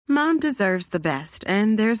Mom deserves the best,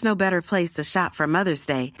 and there's no better place to shop for Mother's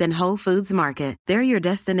Day than Whole Foods Market. They're your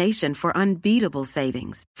destination for unbeatable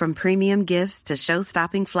savings, from premium gifts to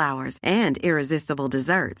show-stopping flowers and irresistible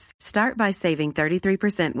desserts. Start by saving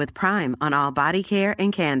 33% with Prime on all body care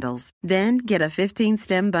and candles. Then get a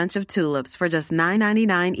 15-stem bunch of tulips for just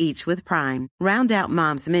 $9.99 each with Prime. Round out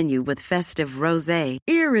Mom's menu with festive rosé,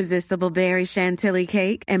 irresistible berry chantilly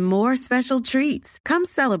cake, and more special treats. Come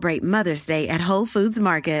celebrate Mother's Day at Whole Foods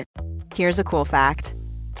Market. Here's a cool fact.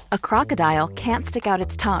 A crocodile can't stick out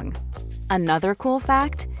its tongue. Another cool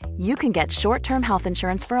fact, you can get short-term health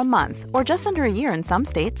insurance for a month or just under a year in some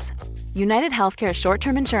states. United Healthcare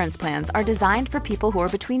short-term insurance plans are designed for people who are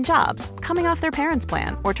between jobs, coming off their parents'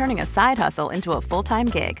 plan, or turning a side hustle into a full-time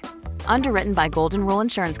gig. Underwritten by Golden Rule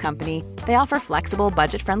Insurance Company, they offer flexible,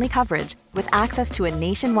 budget-friendly coverage with access to a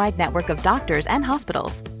nationwide network of doctors and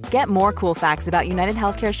hospitals. Get more cool facts about United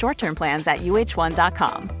Healthcare short-term plans at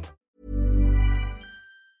uh1.com.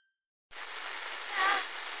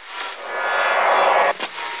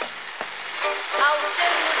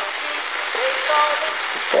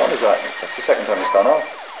 What phone is that? That's the second time it's gone off.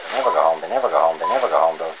 They never go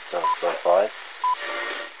home, those boys.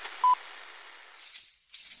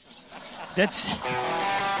 That's...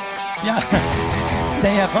 Yeah,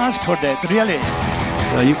 they have asked for that, really.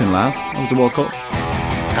 Well, you can laugh. It was the World Cup.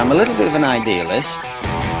 I'm a little bit of an idealist,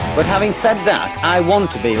 but having said that, I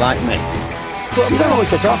want to be like me. You don't know what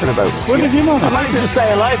you're talking about. What did you want? I managed to stay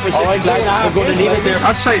alive for 6 years. I'm going to need it there.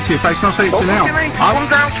 I'd say it to your face, and I'll say it to you now. Come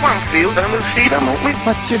down Swansfield and we'll see them, won't we?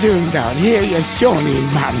 What you doing down here, you shawny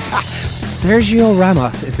man? Sergio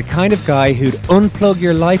Ramos is the kind of guy who'd unplug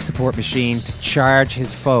your life support machine to charge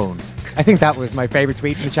his phone. I think that was my favourite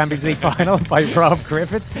tweet in the Champions League final by Rob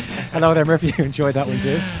Griffiths. Hello there, Murphy. You enjoyed that one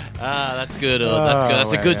too? That's good. That's good.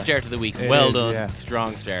 That's a good start to the week. Well done. Yeah.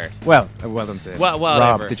 Strong start. Well done to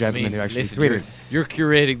Rob, the gentleman who actually listen, tweeted. You're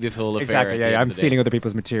curating this whole affair. Exactly, yeah. I'm stealing other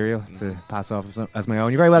people's material to pass off as my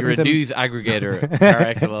own. You're very welcome to... You're a news aggregator, par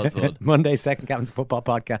excellence. Monday's Second Captain's Football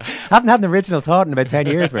Podcast. Haven't had an original thought in about 10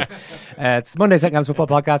 years, but it's Monday's Second Captain's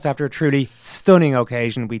Football Podcast. After a truly stunning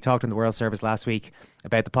occasion, we talked on the World Service last week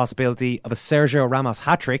about the possibility of a Sergio Ramos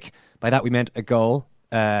hat-trick. By that we meant a goal,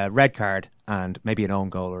 red card, and maybe an own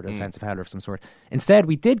goal or a defensive header of some sort. Instead,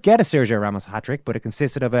 we did get a Sergio Ramos hat-trick, but it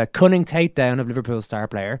consisted of a cunning takedown of Liverpool's star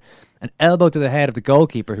player, an elbow to the head of the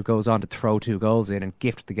goalkeeper who goes on to throw 2 goals in and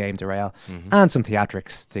gift the game to Real, and some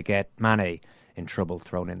theatrics to get Mane in trouble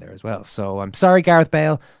thrown in there as well. So I'm sorry, Gareth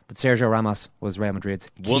Bale, but Sergio Ramos was Real Madrid's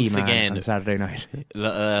key man on Saturday night.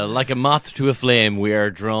 Like a moth to a flame, we are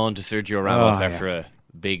drawn to Sergio Ramos after a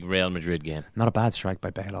big Real Madrid game. Not a bad strike by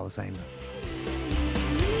Bale, all the same.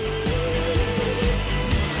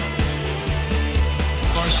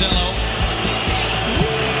 Marcelo,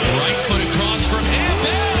 right foot across from him.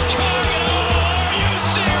 Bale trying. Are you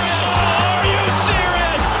serious? Are you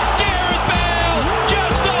serious? Gareth Bale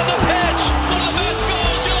just on the pitch. One of the best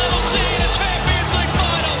goals you'll ever see in a Champions League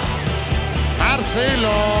final.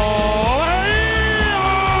 Marcelo.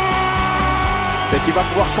 Peut-être qu'il va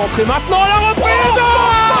pouvoir centrer maintenant. La reprise.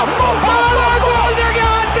 La goal de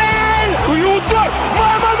Gareth Bale. Toyota,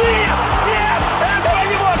 mamma mia. Yes,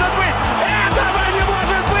 attendez-moi ce tweet. Attendez-moi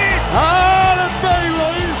ce tweet. Gareth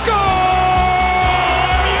Bale, he scored.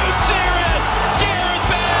 Are you serious? Gareth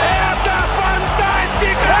Bale. C'est un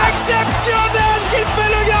fantastique. Exceptionnel ce qu'il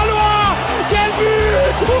fait le Gallois. Quel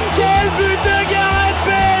but de Gareth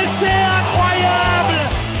Bale. C'est incroyable.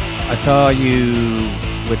 I saw you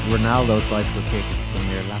with Ronaldo's bicycle kick on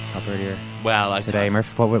your laptop earlier. Today,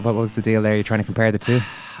 Murph. What was the deal there? You're trying to compare the two?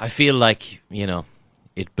 I feel like,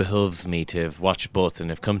 it behooves me to have watched both and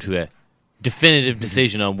have come to a definitive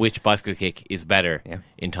decision on which bicycle kick is better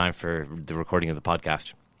in time for the recording of the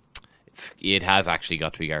podcast. It has actually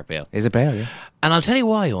got to be Gareth Bale. Is it Bale, yeah? And I'll tell you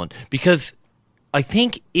why, Owen. Because I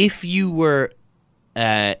think if you were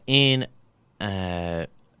on a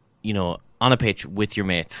pitch with your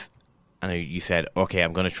mates and you said, okay,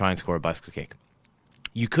 I'm going to try and score a bicycle kick,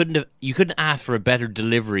 you couldn't ask for a better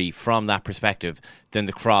delivery from that perspective than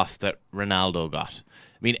the cross that Ronaldo got.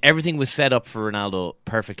 I mean, everything was set up for Ronaldo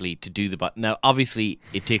perfectly to do the... Now, obviously,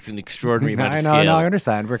 it takes an extraordinary amount of skill. No, I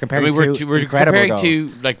understand. We're comparing we're incredible comparing goals.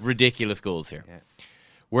 two ridiculous goals here. Yeah.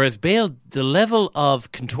 Whereas Bale, the level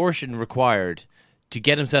of contortion required to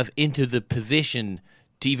get himself into the position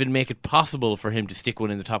to even make it possible for him to stick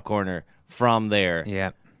one in the top corner from there...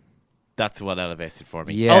 Yeah. That's what elevates it for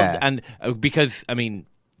me. Yeah. And because, I mean,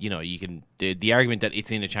 you can... The argument that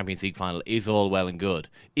it's in a Champions League final is all well and good.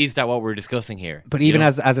 Is that what we're discussing here? But even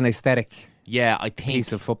as an aesthetic Yeah, I think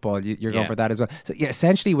piece of football, you're going for that as well. So yeah,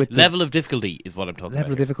 essentially with level of difficulty is what I'm talking about.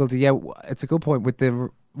 Level of difficulty, yeah, it's a good point. With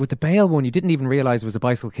the Bale one, you didn't even realise it was a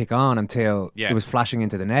bicycle kick on until it was flashing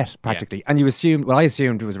into the net practically, and you assumed. Well, I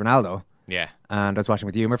assumed it was Ronaldo. Yeah. And I was watching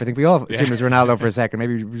with you, Murph. I think we all assumed it was Ronaldo for a second.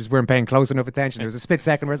 Maybe we just weren't paying close enough attention. There was a split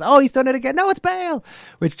second where it's, he's done it again. No, it's Bale,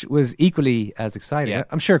 which was equally as exciting. Yeah.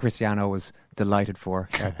 I'm sure Cristiano was delighted for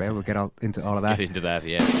Gareth Bale. We'll get into all of that. Get into that,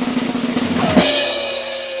 yeah.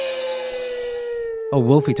 Oh,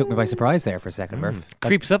 Wolfie took me by surprise there for a second, Murph.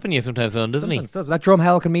 Creeps up on you sometimes, doesn't he? Does. That drum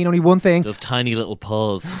hell can mean only one thing. Those tiny little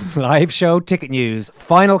paws. Live show ticket news.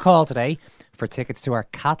 Final call today for tickets to our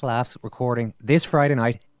Cat Laughs recording this Friday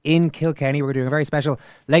night in Kilkenny. We're doing a very special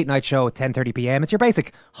late night show at 10:30 p.m. It's your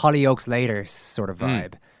basic Hollyoaks later sort of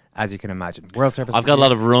vibe, as you can imagine. World Service. I've got a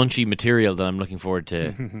lot of raunchy material that I'm looking forward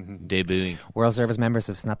to debuting. World Service members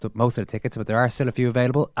have snapped up most of the tickets, but there are still a few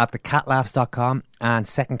available at thecatlaughs.com and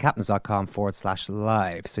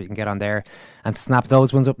secondcaptains.com/live. So you can get on there and snap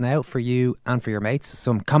those ones up now for you and for your mates.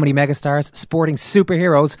 Some comedy megastars, sporting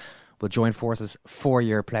superheroes will join forces for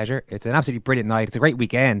your pleasure. It's an absolutely brilliant night. It's a great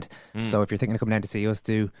weekend. So if you're thinking of coming down to see us,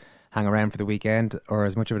 do hang around for the weekend, or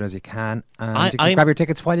as much of it as you can, and you can grab your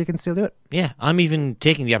tickets while you can still do it. Yeah, I'm even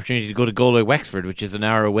taking the opportunity to go to Galway Wexford, which is an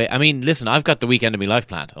hour away. I mean, listen, I've got the weekend of my life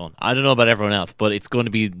planned on. I don't know about everyone else, but it's going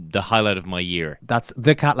to be the highlight of my year. That's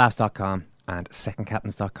thecatlaughs.com and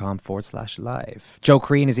secondcaptains.com/live. Joe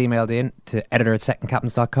Crean has emailed in to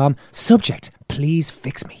editor@secondcaptains.com. Subject, please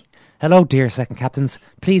fix me. Hello, dear Second Captains.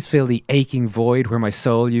 Please fill the aching void where my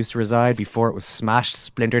soul used to reside before it was smashed,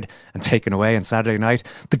 splintered and taken away on Saturday night.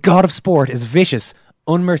 The god of sport is vicious,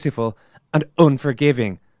 unmerciful and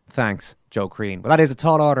unforgiving. Thanks, Joe Crean. Well, that is a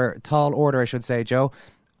tall order, I should say, Joe.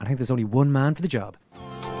 I think there's only one man for the job.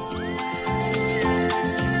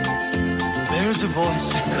 There's a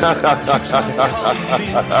voice.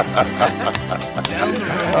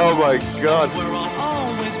 Oh my God.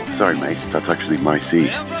 Sorry, mate. That's actually my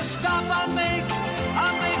seat.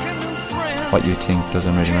 What you think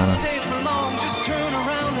doesn't really matter.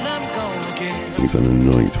 He's an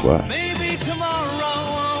annoying twat.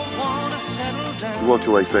 He walked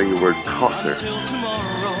away saying the word tosser.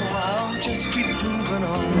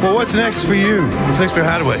 Well, what's next for you? What's next for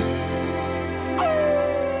Hadaway?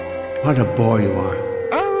 What a boy you are.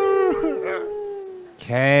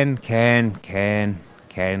 Ken.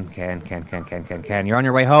 You're on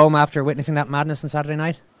your way home after witnessing that madness on Saturday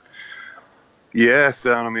night? Yes,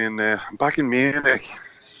 I'm back in Munich.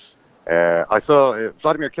 I saw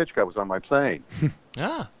Vladimir Klitschko was on my plane.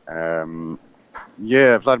 Vladimir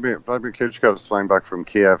Klitschko was flying back from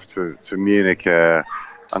Kiev to Munich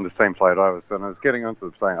on the same flight I was. And I was getting onto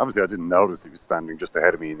the plane. Obviously, I didn't notice he was standing just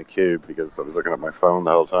ahead of me in the queue because I was looking at my phone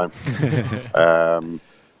the whole time.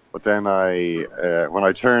 But then when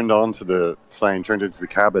I turned into the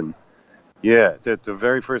cabin, the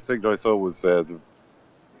very first thing that I saw was the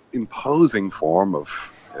imposing form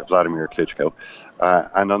of Vladimir Klitschko.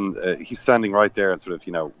 And he's standing right there at sort of,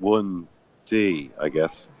 1D, I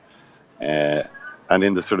guess. And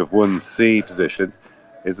in the sort of 1C position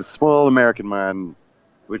is a small American man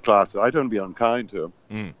with glasses. I don't want to be unkind to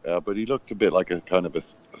him, but he looked a bit like a kind of a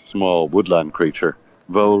small woodland creature,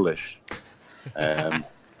 vole-ish.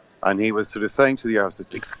 And he was sort of saying to the air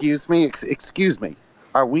hostess, excuse me,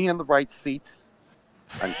 are we in the right seats?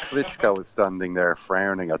 And Klitschko was standing there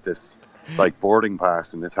frowning at this boarding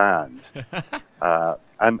pass in his hand.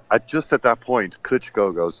 And just at that point,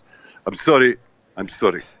 Klitschko goes, I'm sorry. My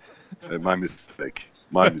mistake.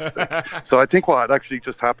 So I think what had actually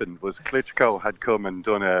just happened was Klitschko had come and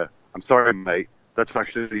done I'm sorry, mate, that's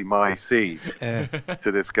actually my seat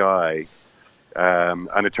to this guy.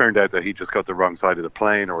 And it turned out that he just got the wrong side of the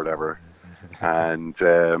plane or whatever. And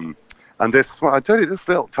this, I tell you, this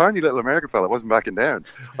tiny little American fella wasn't backing down.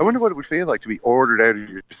 I wonder what it would feel like to be ordered out of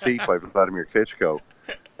your seat by Vladimir Klitschko.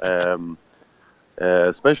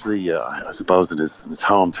 Especially, I suppose, in his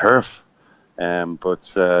home turf.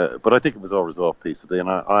 But I think it was all resolved peacefully. And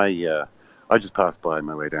I just passed by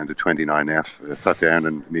my way down to 29F, sat down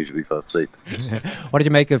and immediately fell asleep. What did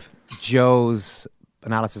you make of Joe's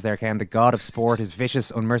analysis there, Ken? The god of sport is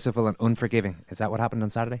vicious, unmerciful and unforgiving. Is that what happened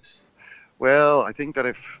on Saturday? Well, I think that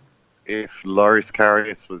if Loris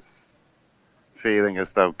Karius was feeling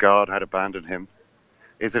as though God had abandoned him,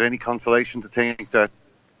 is it any consolation to think that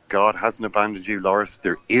God hasn't abandoned you, Loris?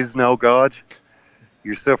 There is no God.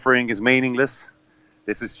 Your suffering is meaningless.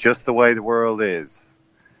 This is just the way the world is.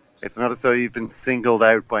 It's not as though you've been singled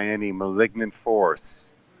out by any malignant force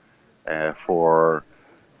for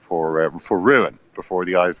ruin before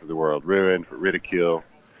the eyes of the world, ruin, for ridicule,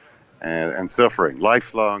 and suffering,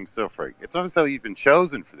 lifelong suffering. It's not as though you've been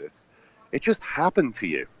chosen for this. it just happened to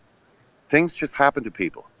you. Things just happen to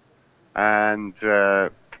people. And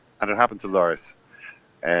it happened to Loris.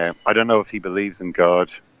 I don't know if he believes in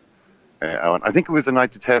God. I think it was a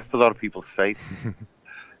night to test a lot of people's faith.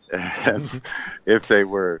 If they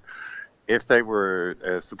were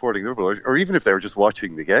supporting Liverpool, or even if they were just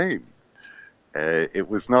watching the game. It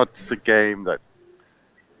was not a game that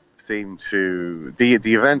seemed to... The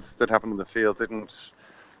events that happened in the field didn't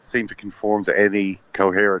seem to conform to any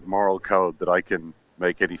coherent moral code that I can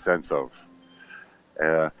make any sense of.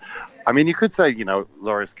 I mean, you could say,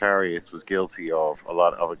 Loris Karius was guilty of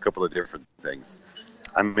a couple of different things.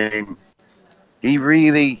 I mean, he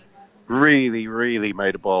really, really, really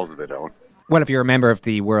made a balls of it, Owen. Well, if you're a member of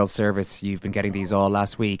the World Service, you've been getting these all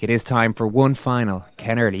last week. It is time for one final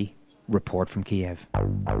Ken Early report from Kiev.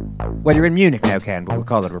 Well, you're in Munich now, Ken, but we'll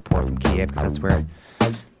call it a report from Kiev because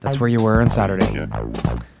that's where you were on Saturday.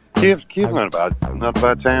 Yeah. Kiev not a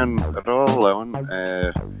bad town at all, Owen.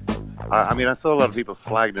 I mean, I saw a lot of people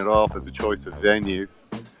slagging it off as a choice of venue.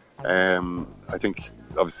 I think,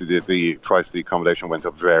 obviously, the price of the accommodation went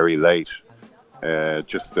up very late,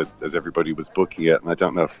 just as everybody was booking it. And I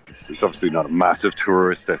don't know if it's obviously not a massive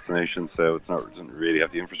tourist destination, so it doesn't really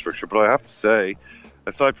have the infrastructure. But I have to say,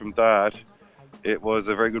 aside from that, it was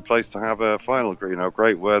a very good place to have a final.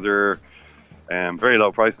 Great weather, very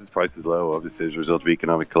low prices. Prices low, obviously, as a result of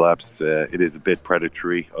economic collapse. It is a bit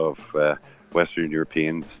predatory of Western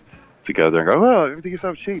Europeans to go there and go, oh, everything is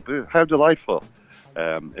so cheap. How delightful.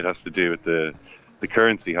 It has to do with the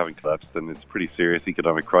currency having collapsed, and it's a pretty serious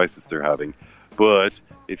economic crisis they're having. But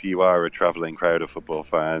if you are a travelling crowd of football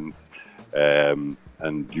fans, and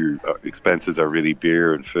your expenses are really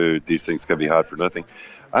beer and food, these things can be had for nothing.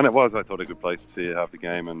 And it was, I thought, a good place to have the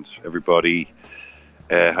game, and everybody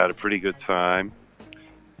had a pretty good time.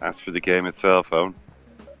 As for the game itself, Owen,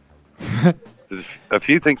 there's a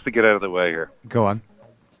few things to get out of the way here. Go on.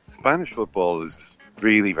 Spanish football is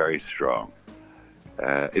really very strong.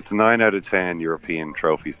 It's 9 out of 10 European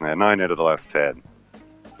trophies now, 9 out of the last 10.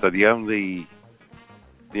 So the only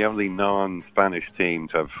non-Spanish team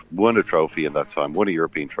to have won a trophy in that time, won a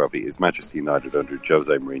European trophy, is Manchester United under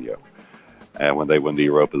Jose Mourinho, when they won the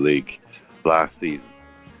Europa League last season.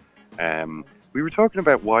 We were talking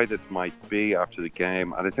about why this might be after the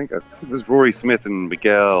game, and I think it was Rory Smith and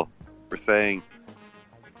Miguel were saying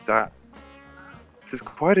that there's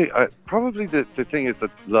quite probably the thing is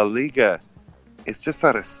that La Liga is just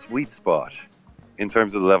at a sweet spot in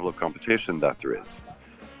terms of the level of competition that there is.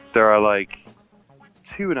 There are like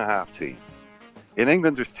 2.5 teams. In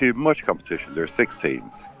England, there's too much competition. There are 6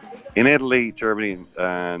 teams. In Italy, Germany,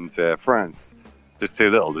 and France, there's too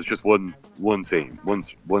little. There's just one team,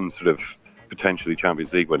 one sort of potentially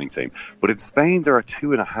Champions League winning team. But in Spain, there are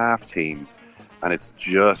 2.5 teams, and it's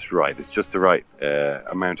just right. It's just the right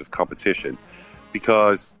amount of competition,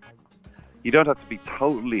 because you don't have to be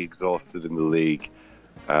totally exhausted in the league,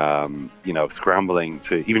 scrambling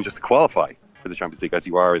to even just qualify for the Champions League as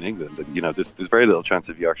you are in England. And, there's very little chance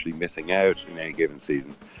of you actually missing out in any given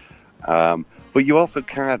season. But you also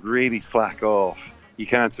can't really slack off. You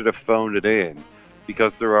can't sort of phone it in,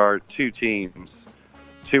 because there are two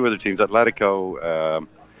other teams, Atletico,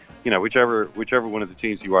 whichever one of the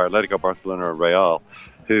teams you are, Atletico, Barcelona, or Real,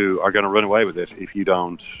 who are going to run away with it if you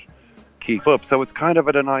don't keep up. So it's kind of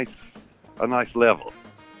at a nice level.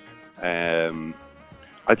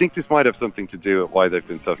 I think this might have something to do with why they've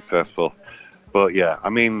been so successful. But yeah, I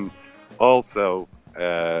mean, also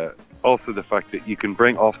the fact that you can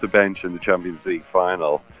bring off the bench in the Champions League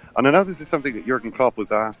final. And I know this is something that Jurgen Klopp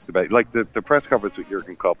was asked about. Like the press conference with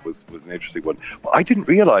Jurgen Klopp was an interesting one. But I didn't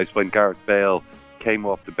realise when Gareth Bale came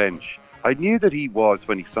off the bench. I knew that he was,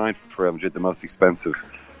 when he signed for Real Madrid, the most expensive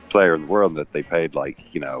player in the world, that they paid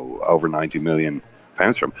over 90 million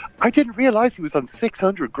pounds for him. I didn't realise he was on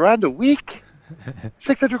 600 grand a week.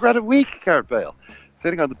 600 grand a week, Gareth Bale,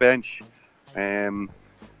 sitting on the bench.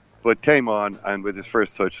 But came on, and with his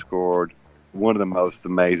first touch scored one of the most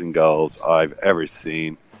amazing goals I've ever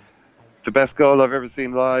seen. The best goal I've ever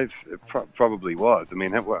seen live, it probably was. I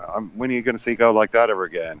mean, when are you going to see a goal like that ever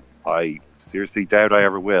again? I seriously doubt I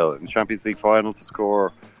ever will. In the Champions League final, to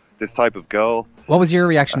score this type of goal. What was your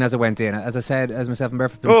reaction as it went in? As I said, as myself and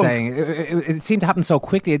Murph have been saying, it seemed to happen so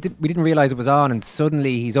quickly. We didn't realise it was on, and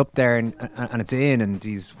suddenly he's up there and it's in, and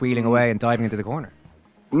he's wheeling away and diving into the corner.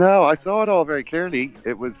 No, I saw it all very clearly.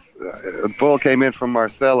 It was the ball came in from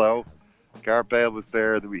Marcelo. Gareth Bale was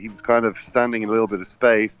there. He was kind of standing in a little bit of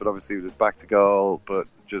space, but obviously it was back to goal, but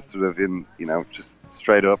just sort of in, just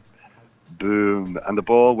straight up, boom, and the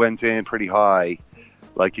ball went in pretty high.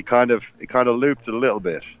 Like it kind of looped a little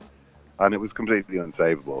bit, and it was completely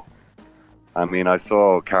unsavable. I mean, I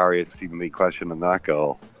saw Karius even be questioned on that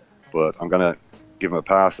goal, but I'm going to give him a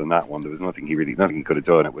pass on that one. There was nothing he could have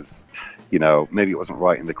done. It was, maybe it wasn't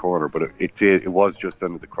right in the corner, but it was just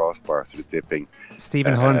under the crossbar, sort of dipping.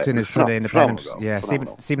 Stephen Hunt in his Sunday Independent.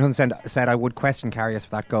 Stephen Hunt said, I would question Karius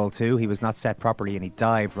for that goal too. He was not set properly and he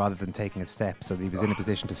dived rather than taking a step, so he was in a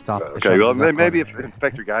position to stop. Okay, well, maybe if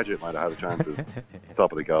Inspector Gadget might have had a chance of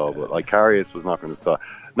stopping the goal, but Karius was not going to stop.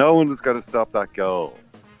 No one was going to stop that goal.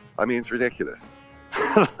 I mean, it's ridiculous.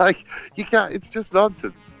 You can't. It's just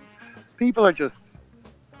nonsense. People are just.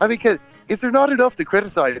 I mean, is there not enough to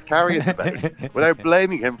criticise Karius about without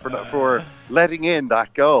blaming him for letting in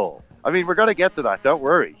that goal? I mean, we're going to get to that. Don't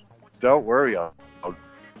worry.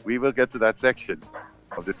 We will get to that section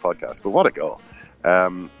of this podcast. But what a goal!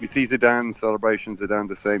 You see Zidane's celebration. Zidane,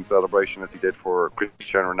 the same celebration as he did for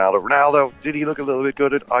Cristiano Ronaldo. Ronaldo, did he look a little bit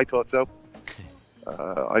good? I thought so.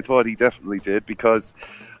 I thought he definitely did, because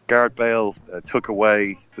Gareth Bale took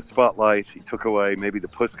away the spotlight. He took away maybe the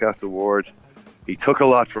Puskas Award. He took a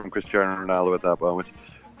lot from Cristiano Ronaldo at that moment.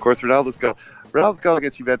 Of course, Ronaldo's goal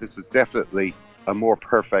against Juventus was definitely a more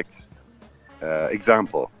perfect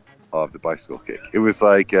example of the bicycle kick. It was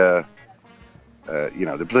like, the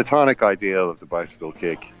platonic ideal of the bicycle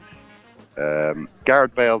kick.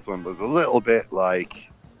 Gareth Bale's one was a little bit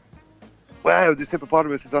like, wow, this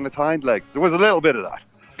hippopotamus is on its hind legs. There was a little bit of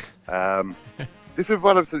that. This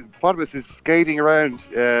hippopotamus is skating around,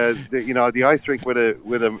 the ice rink with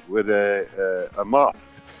a mop,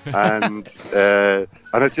 and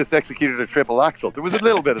has just executed a triple axel. There was a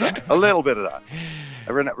little bit of that.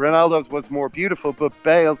 Ronaldo's was more beautiful, but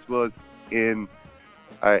Bale's was in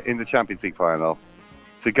the Champions League final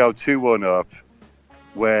to go 2-1 up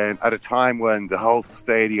at a time when the whole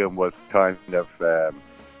stadium was kind of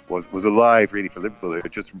was alive really for Liverpool, who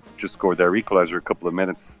had just scored their equaliser a couple of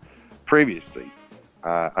minutes previously.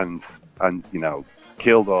 And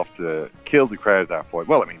killed the crowd at that point.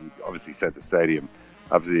 Well, I mean, obviously sent the stadium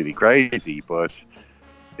absolutely crazy, but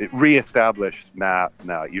it re-established, nah,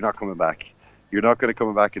 you're not coming back. You're not going to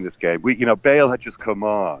come back in this game. Bale had just come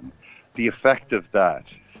on. The effect of that.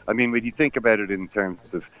 I mean, when you think about it in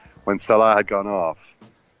terms of when Salah had gone off,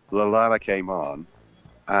 Lallana came on,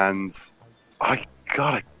 and I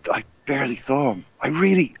barely saw him. I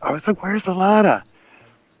was like, where's Lallana?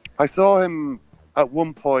 I saw him at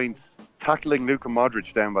one point tackling Luka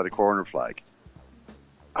Modric down by the corner flag.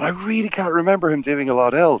 And I really can't remember him doing a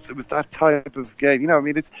lot else. It was that type of game.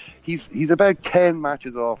 He's about 10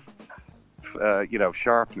 matches off,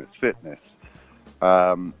 sharpness, fitness.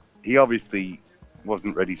 He obviously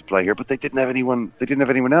wasn't ready to play here, but they didn't have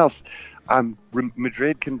anyone else.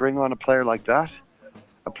 Madrid can bring on a player like that,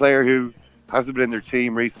 a player who hasn't been in their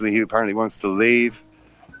team recently, who apparently wants to leave.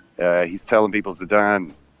 He's telling people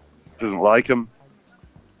Zidane doesn't like him.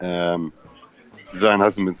 Zidane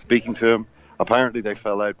hasn't been speaking to him. Apparently they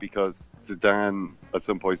fell out because Zidane at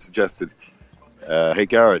some point suggested, hey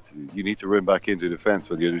Gareth, you need to run back into defence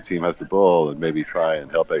when the other team has the ball and maybe try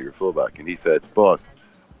and help out your fullback. And he said, boss,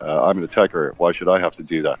 I'm an attacker, why should I have to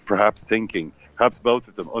do that? Perhaps both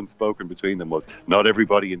of them, unspoken between them, was not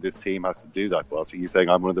everybody in this team has to do that, boss. Are you saying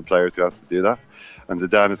I'm one of the players who has to do that? And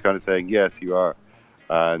Zidane is kind of saying, yes, you are.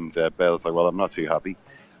 And Bale's like, well, I'm not too happy.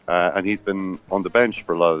 And he's been on the bench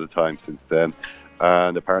for a lot of the time since then,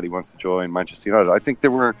 and apparently wants to join Manchester United. I think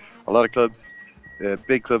there were a lot of clubs,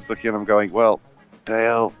 big clubs, looking at him going, well,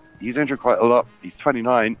 Bale, he's injured quite a lot. He's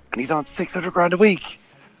 29 and he's on $600,000 a week.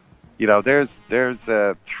 There's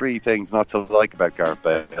three things not to like about Gareth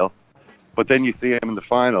Bale. But then you see him in the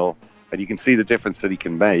final and you can see the difference that he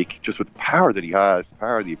can make just with the power that he has,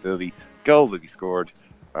 power, the ability, goal that he scored,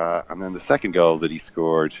 and then the second goal that he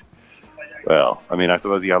scored. Well, I mean, I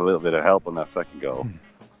suppose he had a little bit of help on that second goal.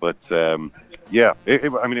 But,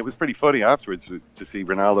 it was pretty funny afterwards to see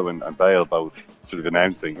Ronaldo and Bale both sort of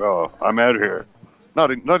announcing, oh, I'm out of here. Not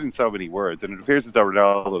in so many words. And it appears as though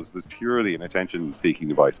Ronaldo's was purely an attention-seeking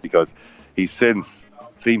device, because he since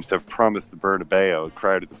seems to have promised the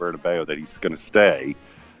crowd at the Bernabeu, that he's going to stay.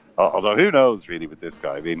 Although who knows, really, with this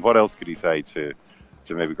guy. I mean, what else could he say to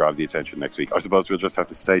maybe grab the attention next week? I suppose we'll just have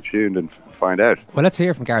to stay tuned and find out. Well, let's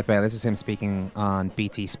hear from Gareth Bale. This is him speaking on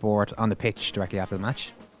BT Sport on the pitch directly after the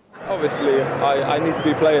match. Obviously, I need to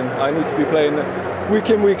be playing. I need to be playing week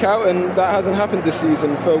in, week out, and that hasn't happened this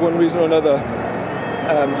season for one reason or another.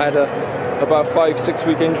 I had about 5-6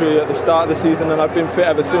 week injury at the start of the season, and I've been fit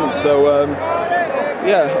ever since. So,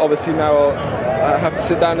 obviously now I have to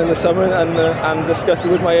sit down in the summer and discuss it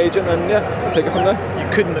with my agent, and take it from there.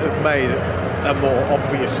 You couldn't have made a more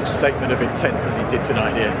obvious statement of intent than you did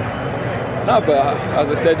tonight here. No, but as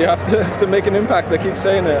I said, you have to make an impact. I keep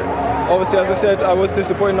saying it. obviously, as I said, I was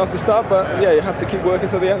disappointed not to start, but yeah, you have to keep working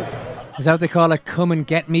till the end. Is that what they call it? Come and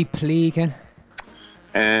get me plea, Ken?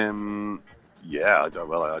 Yeah,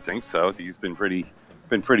 well, I think so. He's been pretty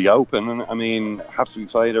open, and I mean, has to be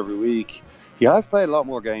played every week. He has played a lot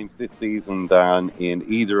more games this season than in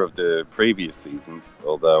either of the previous seasons,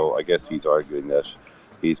 although I guess he's arguing that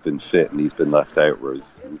he's been fit and he's been left out,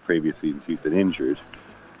 whereas in the previous seasons he's been injured.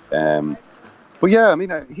 But yeah, I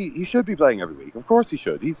mean, he should be playing every week. Of course he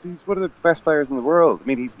should. He's one of the best players in the world. I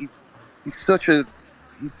mean, he's such a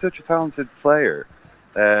talented player.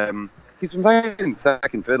 He's been playing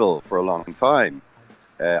second fiddle for a long time.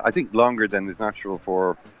 I think longer than is natural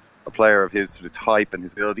for a player of his sort of type and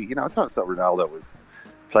his ability. You know, it's not that Ronaldo was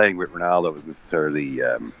playing with Ronaldo was necessarily.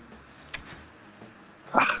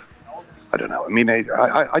 I don't know. I mean,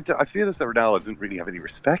 I feel as though Ronaldo doesn't really have any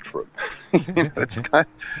respect for him. You know,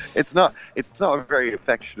 it's not a very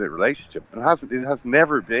affectionate relationship. It has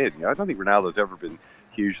never been. You know, I don't think Ronaldo's ever been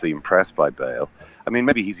hugely impressed by Bale. I mean,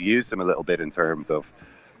 maybe he's used him a little bit in terms of,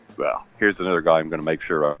 well, here's another guy I'm going to make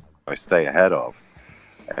sure I stay ahead of.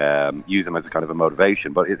 Use him as a kind of a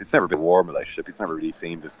motivation, but it's never been a warm relationship. It's never really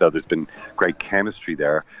seemed as though there's been great chemistry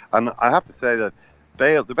there. And I have to say that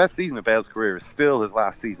Bale, the best season of Bale's career is still his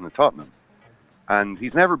last season at Tottenham. And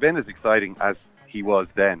he's never been as exciting as he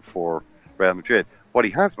was then for Real Madrid. What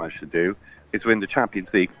he has managed to do is win the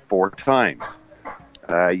Champions League 4 times.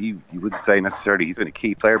 You wouldn't say necessarily he's been a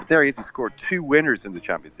key player, but there he is. He scored 2 winners in the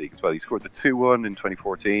Champions League as well. He scored the 2-1 in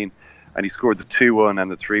 2014, and he scored the 2-1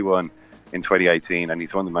 and the 3-1 in 2018, and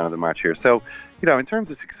he's won the man of the match here. So, you know, in terms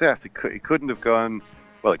of success, it couldn't have gone,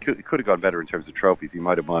 well, it could have gone better in terms of trophies. He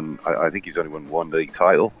might have won, I think he's only won 1 league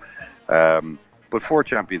title. But 4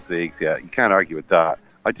 Champions Leagues, yeah, you can't argue with that.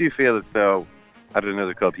 I do feel as though at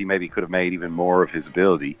another club he maybe could have made even more of his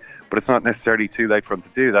ability, but it's not necessarily too late for him to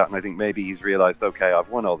do that. And I think maybe he's realised, okay, I've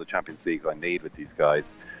won all the Champions Leagues I need with these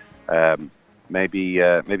guys. Maybe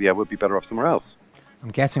I would be better off somewhere else.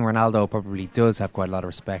 I'm guessing Ronaldo probably does have quite a lot of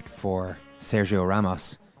respect for Sergio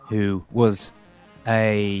Ramos, who was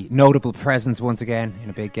a notable presence once again in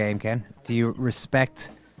a big game, Ken. Do you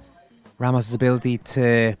respect Ramos' ability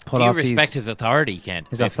to pull off these... Do you respect his authority, Ken?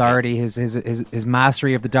 His authority, his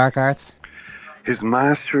mastery of the dark arts? His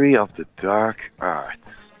mastery of the dark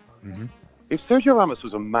arts. Mm-hmm. If Sergio Ramos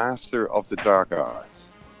was a master of the dark arts,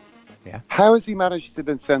 yeah, how has he managed to have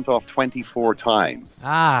been sent off 24 times,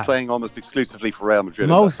 playing almost exclusively for Real Madrid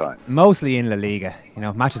at that time? Mostly in La Liga. You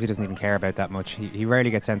know, matches he doesn't even care about that much. He rarely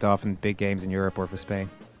gets sent off in big games in Europe or for Spain.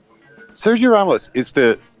 Sergio Ramos is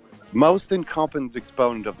the most incompetent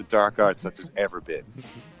exponent of the dark arts that there's ever been.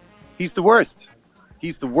 He's the worst.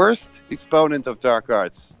 He's the worst exponent of dark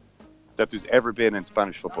arts that there's ever been in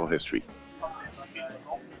Spanish football history.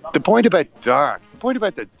 The point about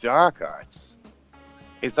the dark arts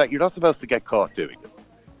is that you're not supposed to get caught doing them.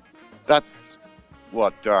 That's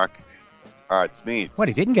what dark arts means. Well,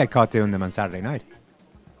 he didn't get caught doing them on Saturday night.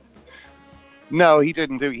 No, he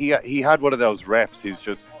didn't do. He had one of those refs who's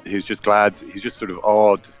just glad, he's just sort of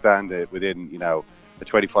awed to stand within, you know, a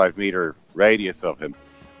 25-meter radius of him,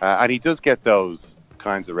 and he does get those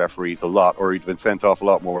kinds of referees a lot, or he'd been sent off a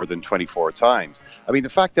lot more than 24 times. I mean, the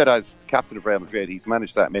fact that as captain of Real Madrid he's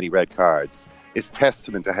managed that many red cards is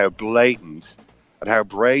testament to how blatant and how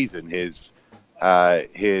brazen his bright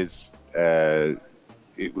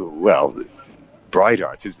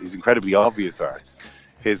arts, his incredibly obvious arts,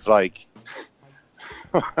 his like.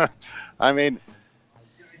 I mean,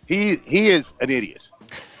 he is an idiot.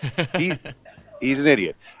 He's an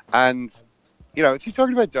idiot. And, you know, if you're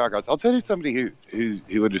talking about dark arts, I'll tell you somebody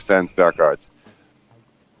who understands dark arts.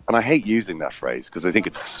 And I hate using that phrase because I think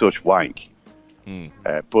it's such wank.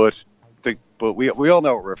 But we all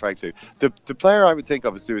know what we're referring to. The player I would think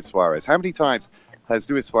of is Luis Suarez. How many times has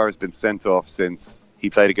Luis Suarez been sent off since he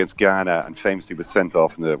played against Ghana and famously was sent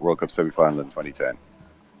off in the World Cup semi-final in 2010?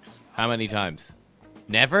 How many times?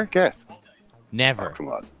 Never? Guess. Never.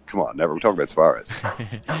 Oh, come on, never. We're talking about Suarez.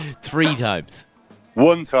 3 times.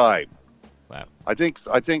 1 time. Wow. I think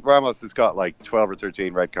Ramos has got like 12 or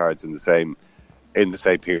 13 red cards in the same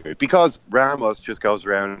period, because Ramos just goes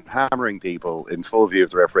around hammering people in full view of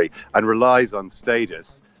the referee and relies on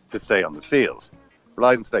status to stay on the field.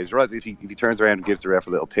 Relies on status. If he turns around and gives the ref a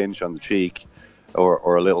little pinch on the cheek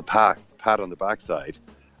or a little pat on the backside,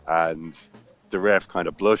 and the ref kind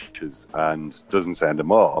of blushes and doesn't send him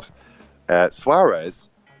off, Suarez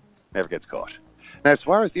never gets caught. Now,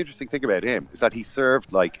 Suarez, the interesting thing about him is that he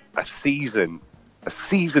served like a season's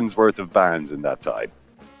worth of bans in that time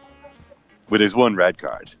with his 1 red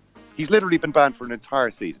card. He's literally been banned for an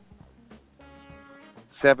entire season.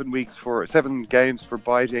 7 games for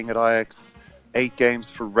biting at Ajax, 8 games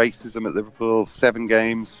for racism at Liverpool, 7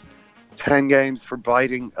 games, 10 games for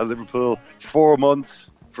biting at Liverpool, 4 months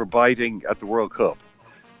for biting at the World Cup.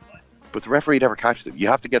 But the referee never catches it. You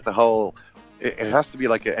have to get the whole... It has to be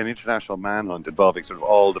like an international manhunt involving sort of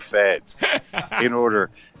all the feds in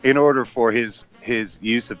order for his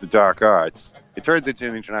use of the dark arts. It turns into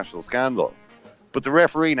an international scandal. But the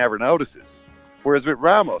referee never notices. Whereas with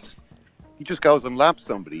Ramos, he just goes and laps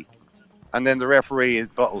somebody, and then the referee is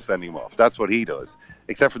bottle sending him off. That's what he does,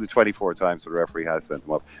 except for the 24 times the referee has sent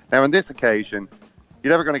him off. Now, on this occasion,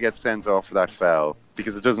 you're never going to get sent off for that foul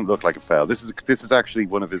because it doesn't look like a foul. This is actually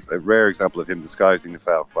a rare example of him disguising the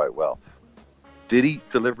foul quite well. Did he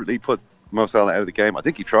deliberately put Mo Salah out of the game? I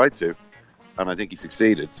think he tried to, and I think he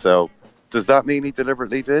succeeded. So, does that mean he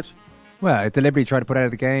deliberately did? Well, deliberately tried to put out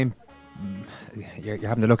of the game. You're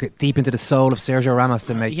having to look deep into the soul of Sergio Ramos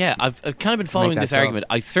to make... Yeah, I've kind of been following this argument.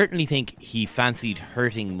 I certainly think he fancied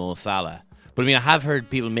hurting Mo Salah. But I mean, I have heard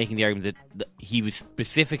people making the argument that he was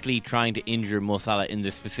specifically trying to injure Mo Salah in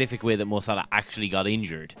the specific way that Mo Salah actually got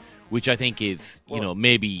injured, which I think is,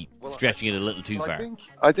 maybe stretching it a little too far.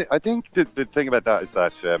 I think the thing about that is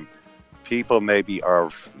that people maybe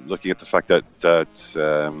are looking at the fact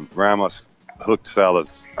that Ramos hooked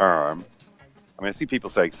Salah's arm. I mean, I see people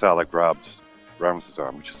saying Salah grabbed Ramos's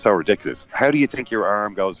arm, which is so ridiculous. How do you think your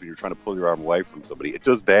arm goes when you're trying to pull your arm away from somebody? It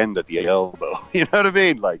does bend at the elbow. You know what I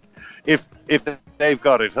mean? Like, if they've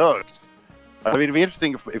got it hooked, I mean, it'd be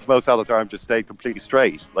interesting if Mo Salah's arm just stayed completely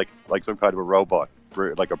straight, like some kind of a robot,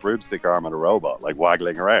 like a broomstick arm on a robot, like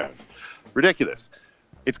waggling around. Ridiculous.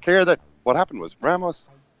 It's clear that what happened was Ramos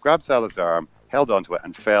grabbed Salah's arm, held onto it,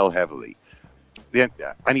 and fell heavily.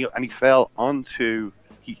 And he fell onto...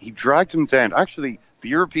 He dragged him down. Actually, the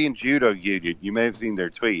European Judo Union, you may have seen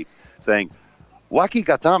their tweet, saying,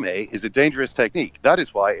 Wakigatame is a dangerous technique. That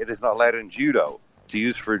is why it is not allowed in judo to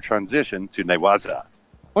use for transition to newaza.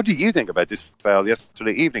 What do you think about this foul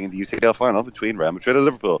yesterday evening in the UCL final between Real Madrid and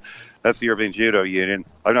Liverpool? That's the European Judo Union.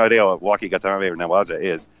 I have no idea what Wakigatame or newaza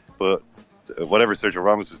is, but whatever Sergio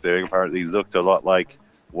Ramos was doing apparently looked a lot like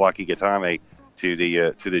Wakigatame to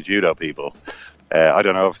the judo people. I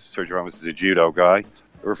don't know if Sergio Ramos is a judo guy,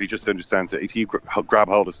 or if he just understands that if you grab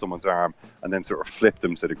hold of someone's arm and then sort of flip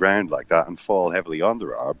them to the ground like that and fall heavily on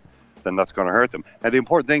their arm, then that's going to hurt them. And the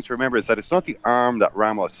important thing to remember is that it's not the arm that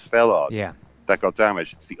Ramos fell on that got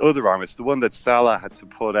damaged. It's the other arm. It's the one that Salah had to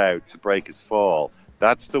put out to break his fall.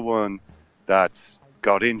 That's the one that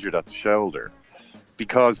got injured at the shoulder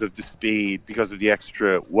because of the speed, because of the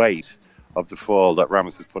extra weight of the fall that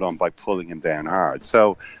Ramos has put on by pulling him down hard.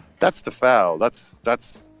 So that's the foul.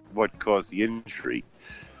 That's what caused the injury.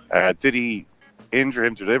 Did he injure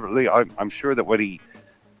him deliberately? I'm sure that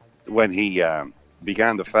when he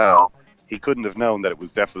began the foul, he couldn't have known that it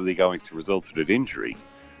was definitely going to result in an injury.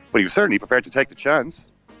 But he was certainly prepared to take the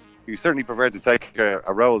chance. He was certainly prepared to take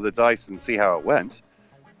a roll of the dice and see how it went.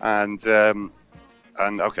 And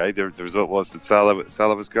okay, the result was that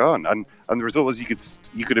Salah was gone. And the result was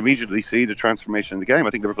you could immediately see the transformation in the game. I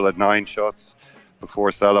think Liverpool had 9 shots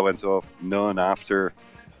before Salah went off, none after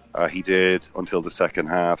he did until the second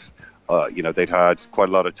half. They'd had quite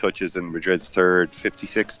a lot of touches in Madrid's third,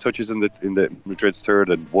 56 touches in the Madrid's third,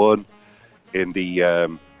 and 1 in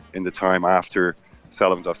the time after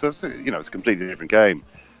Salah went off. So it's a completely different game.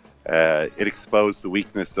 It exposed the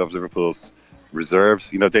weakness of Liverpool's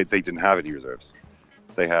reserves. They didn't have any reserves.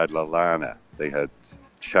 They had Lallana, they had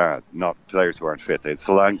Chan, not players who aren't fit. They had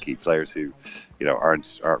Solanke, players who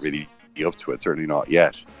aren't really up to it, certainly not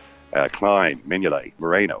yet. Klein, Mignolet,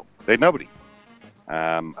 Moreno. They had nobody.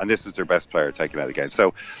 And this was their best player taken out of the game.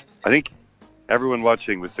 So I think everyone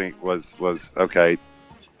watching was okay,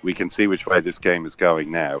 we can see which way this game is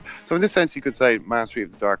going now. So in this sense, you could say mastery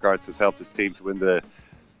of the dark arts has helped his team to win the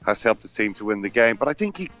game. But I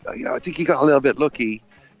think he got a little bit lucky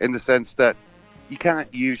in the sense that you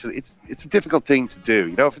can't usually. It's a difficult thing to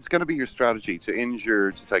do. If it's going to be your strategy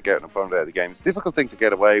to take out an opponent out of the game, it's a difficult thing to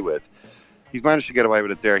get away with. He's managed to get away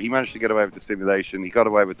with it there. He managed to get away with the simulation. He got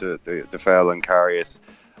away with the foul on Karius.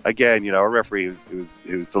 Again, a referee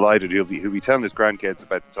who's delighted. He'll be telling his grandkids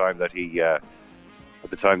about the time that he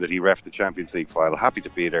reffed the Champions League final. Happy to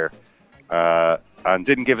be there, and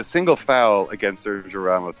didn't give a single foul against Sergio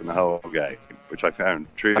Ramos in the whole game, which I found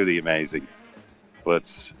truly amazing.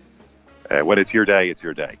 But when it's your day, it's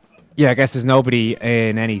your day. Yeah, I guess there's nobody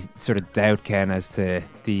in any sort of doubt, Ken, as to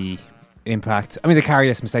the impact. I mean, the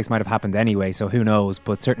Karius mistakes might have happened anyway, so who knows?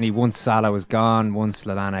 But certainly once Salah was gone, once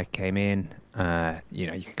Lallana came in,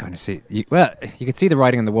 you could kind of see. You could see the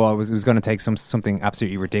writing on the wall. It was going to take something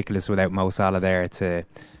absolutely ridiculous without Mo Salah there to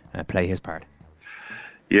play his part.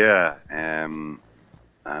 Yeah,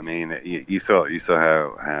 I mean, you saw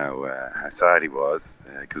how sad he was,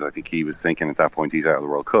 because I think he was thinking at that point he's out of the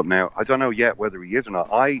World Cup. Now, I don't know yet whether he is or not.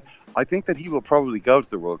 I think that he will probably go to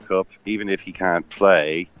the World Cup even if he can't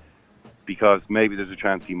play, because maybe there's a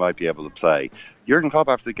chance he might be able to play. Jurgen Klopp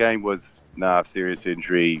after the game was, serious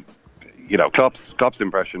injury. You know, Klopp's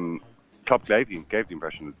impression. Klopp gave the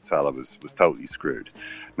impression that Salah was totally screwed.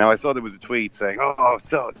 Now, I saw there was a tweet saying,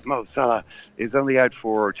 Mo Salah is only out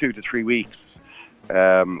for 2 to 3 weeks.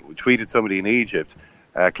 Tweeted somebody in Egypt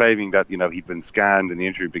claiming that, he'd been scanned and the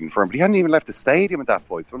injury had been confirmed, but he hadn't even left the stadium at that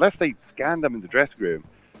point. So unless they scanned him in the dressing room,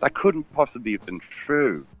 that couldn't possibly have been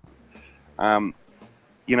true. In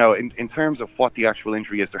terms of what the actual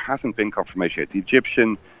injury is, there hasn't been confirmation yet. The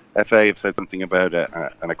Egyptian FA have said something about an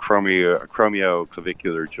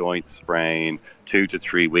acromioclavicular joint sprain, 2 to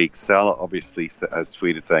 3 weeks. Salah obviously has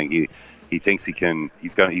tweeted saying he thinks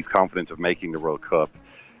he's confident of making the World Cup.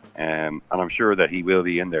 And I'm sure that he will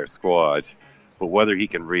be in their squad, but whether he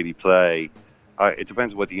can really play, it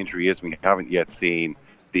depends on what the injury is. We haven't yet seen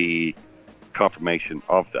the confirmation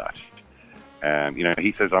of that.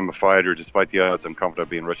 He says, I'm a fighter. Despite the odds, I'm confident of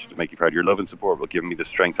being rushed to make you proud. Your love and support will give me the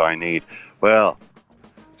strength I need. Well,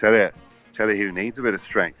 tell you who needs a bit of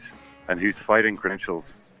strength and whose fighting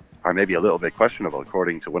credentials are maybe a little bit questionable,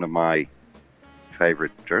 according to one of my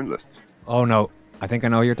favourite journalists. Oh, no. I think I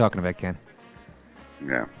know who you're talking about, Ken.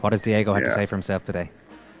 Yeah. What does Diego have to say for himself today?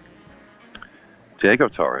 Diego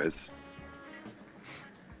Torres,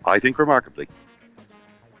 I think remarkably,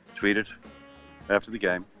 tweeted after the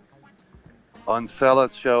game, on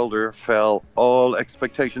Salah's shoulder fell all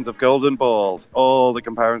expectations of golden balls, all the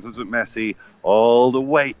comparisons with Messi, all the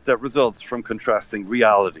weight that results from contrasting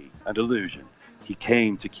reality and illusion. He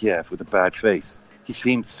came to Kiev with a bad face. He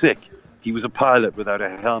seemed sick. He was a pilot without a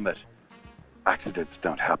helmet. Accidents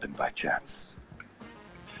don't happen by chance.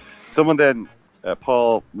 Someone then,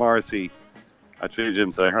 Paul Morrissey, I tweeted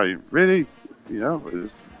him saying, "Are you really,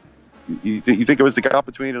 you think it was the gap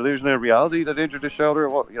between illusion and reality that injured his shoulder?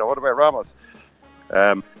 What about Ramos?"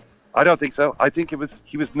 I don't think so. I think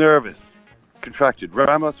he was nervous, contracted.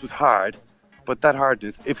 Ramos was hard, but that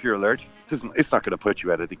hardness, if you're alert, it's not going to put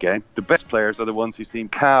you out of the game. The best players are the ones who seem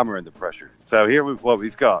calmer under pressure. So here what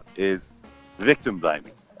we've got is victim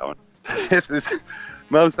blaming.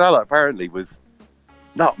 Mo Salah apparently was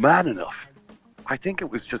not man enough. I think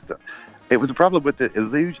it was a problem with the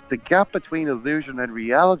illusion, the gap between illusion and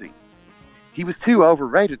reality. He was too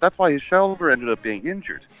overrated. That's why his shoulder ended up being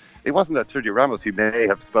injured. It wasn't that Sergio Ramos, who may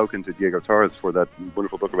have spoken to Diego Torres for that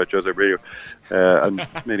wonderful book about Jose Mourinho and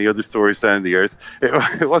many other stories down the years.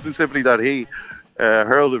 It wasn't simply that he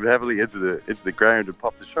hurled him heavily into the ground and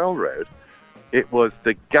popped his shoulder out. It was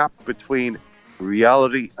the gap between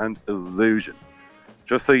reality and illusion.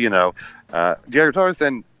 Just so you know, Diego Torres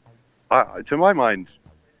then, to my mind,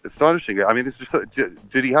 astonishing. I mean,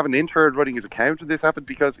 did he have an intern running his account when this happened?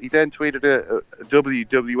 Because he then tweeted a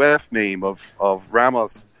WWF meme of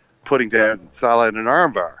Ramos putting down Salah in an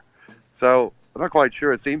armbar. So I'm not quite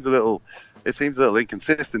sure. It seems a little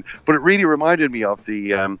inconsistent. But it really reminded me of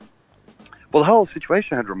the whole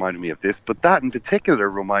situation had reminded me of this. But that in particular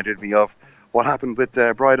reminded me of what happened with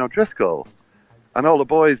Brian O'Driscoll and all the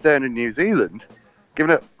boys down in New Zealand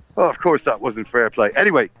giving it. Oh, of course that wasn't fair play.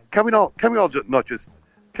 Anyway, can we all not just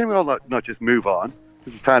move on?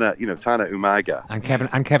 This is Tana Umaga and Kevin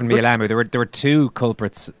Mialamu. There were two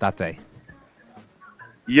culprits that day.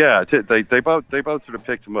 Yeah, they both sort of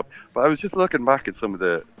picked him up. But I was just looking back at some of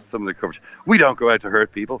the coverage. We don't go out to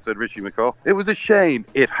hurt people, said Richie McCaw. It was a shame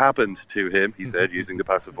it happened to him, he said, using the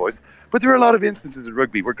passive voice. But there are a lot of instances in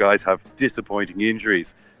rugby where guys have disappointing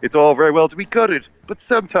injuries. It's all very well to be gutted, but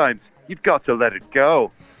sometimes you've got to let it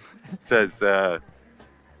go, says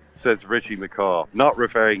Richie McCaw, not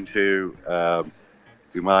referring to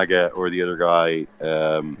Umaga or the other guy,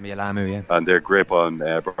 Mialamu, and their grip on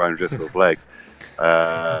Brian O'Driscoll's legs.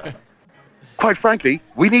 Quite frankly,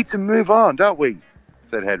 we need to move on, don't we?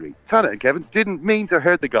 Said Henry. Tana and Kevin didn't mean to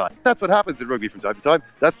hurt the guy. That's what happens in rugby from time to time.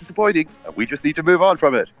 That's disappointing, and we just need to move on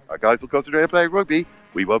from it. Our guys will concentrate on playing rugby.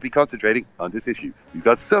 We won't be concentrating on this issue. We've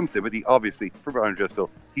got some sympathy, obviously, for Brian O'Driscoll.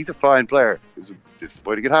 He's a fine player. It was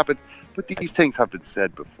disappointing it happened, but these things have been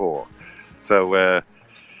said before. So,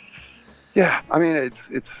 yeah, I mean,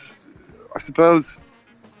 it's I suppose,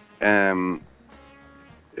 you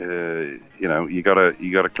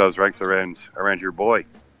gotta close ranks around your boy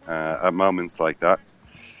at moments like that.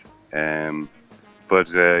 Yeah,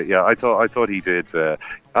 I thought he did.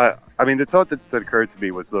 I mean, the thought that occurred to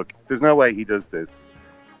me was, look, there's no way he does this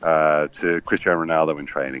to Cristiano Ronaldo in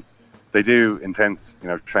training. They do intense,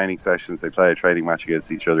 training sessions. They play a training match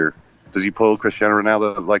against each other. Does he pull Cristiano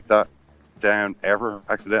Ronaldo like that? down ever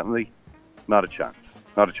accidentally? Not a chance.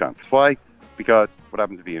 Not a chance. Why? Because what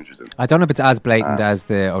happens if he injures him? I don't know if it's as blatant as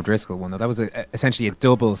the O'Driscoll one, though. That was essentially a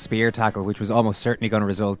double spear tackle, which was almost certainly going to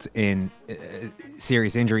result in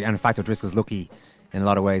serious injury. And in fact, O'Driscoll's lucky in a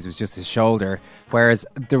lot of ways. It was just his shoulder. Whereas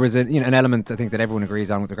there was an element, I think, that everyone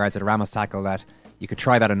agrees on with regards to the Ramos tackle, that you could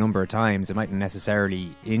try that a number of times. It mightn't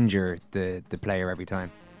necessarily injure the player every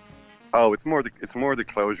time. Oh, it's more the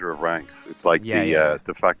closure of ranks. It's like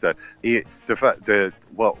the fact that the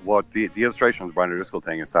illustration of the Brian O'Driscoll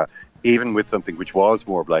thing is that even with something which was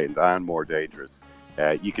more blatant and more dangerous,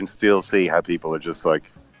 you can still see how people are just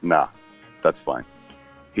like, nah, that's fine.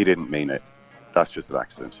 He didn't mean it. That's just an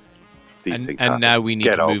accident. These things happen. And now we need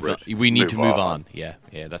Get to move over on. it. We need to move on. Yeah,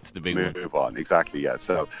 that's the big one. Move on, exactly. Yeah.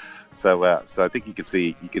 So I think you can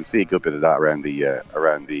see a good bit of that around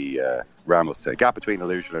the Ramos gap between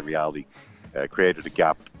illusion and reality. Created a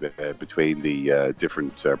gap between the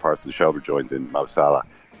different parts of the shoulder joint in Mo Salah.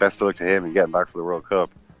 Best of luck to him in getting back for the World Cup.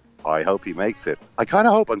 I hope he makes it. I kind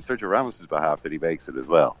of hope on Sergio Ramos' behalf that he makes it as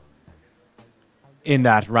well. In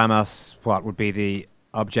that, Ramos, what would be the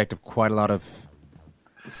object of quite a lot of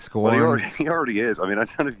scorn? Well, he already is. I mean, I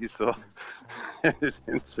don't know if you saw his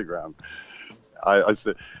Instagram.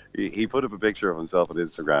 He put up a picture of himself on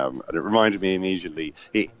Instagram, and it reminded me immediately.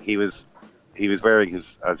 He was wearing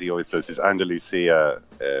his, as he always does, his Andalusia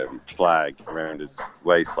flag around his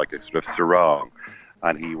waist, like a sort of sarong,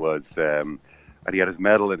 and he was. And he had his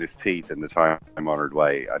medal in his teeth in the time-honored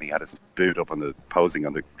way, and he had his boot up posing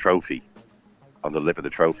on the trophy, on the lip of the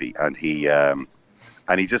trophy, and he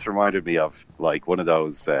just reminded me of like one of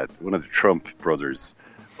the Trump brothers,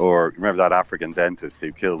 or remember that African dentist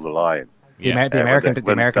who killed the lion? Yeah. The American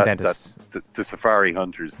dentist. The safari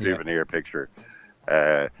hunter's souvenir picture.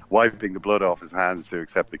 Wiping the blood off his hands to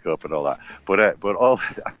accept the cup and all that. But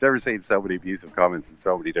I've never seen so many abusive comments in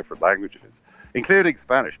so many different languages, including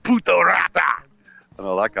Spanish, puto rata, and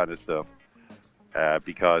all that kind of stuff.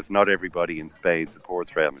 Because not everybody in Spain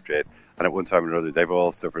supports Real Madrid, and at one time or another, they've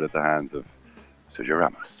all suffered at the hands of Sergio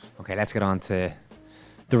Ramos. Okay, let's get on to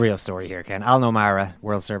the real story here, Ken. Al Nomara,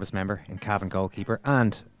 World Service member in Cavan goalkeeper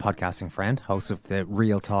and podcasting friend, host of the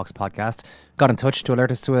Real Talks podcast, got in touch to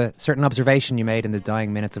alert us to a certain observation you made in the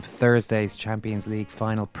dying minutes of Thursday's Champions League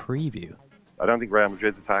final preview. I don't think Real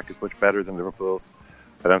Madrid's attack is much better than Liverpool's.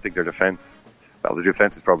 I don't think their defence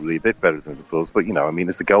is probably a bit better than Liverpool's, but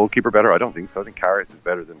is the goalkeeper better? I don't think so. I think Karius is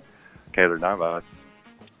better than Keylor Navas.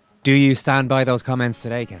 Do you stand by those comments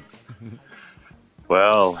today, Ken?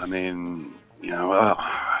 Well,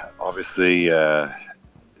 obviously,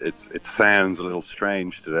 it sounds a little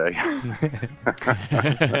strange today.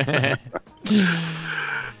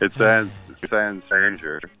 It sounds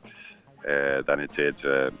stranger than it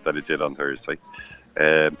did on Thursday.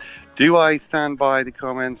 Do I stand by the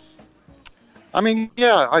comments? I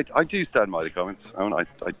do stand by the comments. I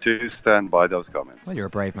do stand by those comments. Well, you're a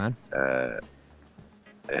brave man.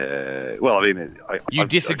 You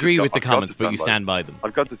disagree with the comments, but you stand by them.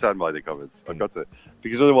 I've got to stand by the comments.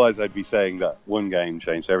 Because otherwise I'd be saying that one game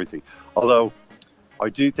changed everything. Although I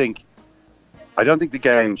don't think the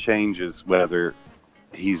game changes whether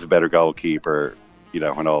he's a better goalkeeper,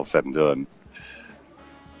 when all's said and done.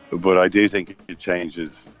 But I do think it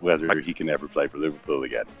changes whether he can ever play for Liverpool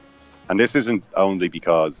again. And this isn't only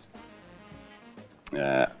because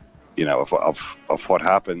of what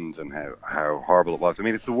happened and how horrible it was.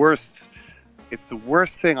 It's the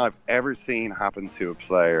worst thing I've ever seen happen to a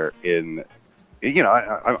player in,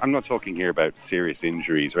 I'm not talking here about serious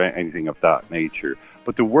injuries or anything of that nature,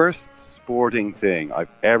 but the worst sporting thing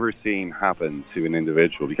I've ever seen happen to an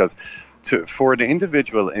individual, because for an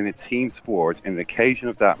individual in a team sport, in an occasion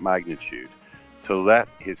of that magnitude, to let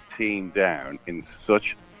his team down in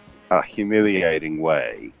such a humiliating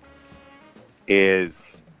way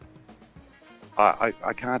is...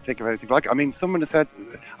 I can't think of anything like. Someone has said.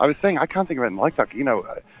 I was saying I can't think of anything like that.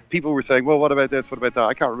 People were saying, "Well, what about this? What about that?"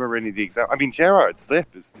 I can't remember any of the examples. Gerrard's slip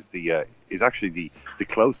is actually the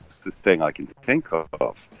closest thing I can think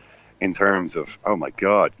of in terms of, oh my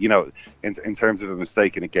God, in terms of a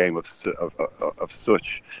mistake in a game of such.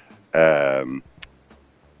 I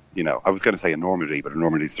was going to say enormity, but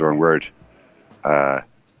enormity is the wrong word.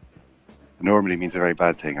 Enormity means a very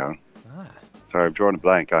bad thing, Owen. Sorry, I'm drawing a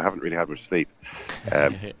blank. I haven't really had much sleep.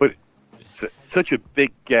 But such a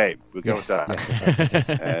big game. We'll go with that.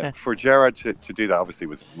 Yes. For Gerrard to do that, obviously,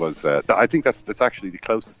 was I think that's actually the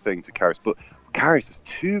closest thing to Karius. But Karius has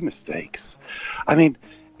two mistakes. In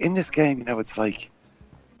this game, it's like,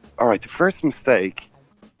 all right, the first mistake,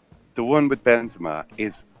 the one with Benzema,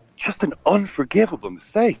 is just an unforgivable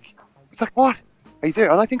mistake. It's like, what? I do.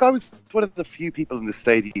 And I think I was one of the few people in the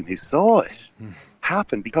stadium who saw it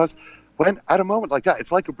happen, because when at a moment like that,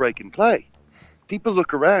 it's like a break in play. People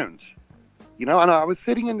look around, and I was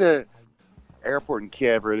sitting in the airport in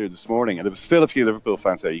Kiev earlier this morning, and there was still a few Liverpool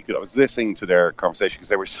fans there. I was listening to their conversation because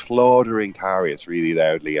they were slaughtering Karius really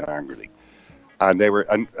loudly and angrily. And they were,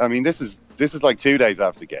 and I mean, this is like 2 days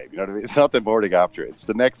after the game. You know what I mean? It's not the morning after; it's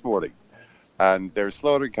the next morning, and they're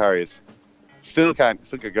slaughtering Karius. Still can't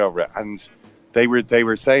get over it. And they were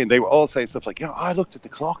all saying stuff like, I looked at the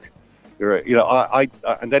clock,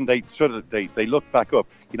 and then they they looked back up.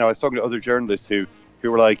 I was talking to other journalists who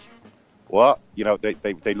were like, what? They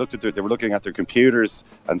looked at they were looking at their computers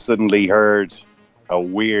and suddenly heard a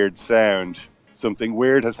weird sound. Something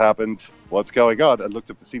weird has happened. What's going on? And looked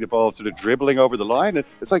up to see the ball sort of dribbling over the line. And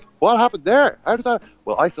it's like, what happened there? How did that?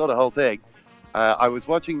 Well, I saw the whole thing. I was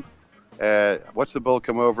watching the ball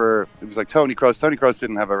come over. It was like Tony Kroos. Tony Kroos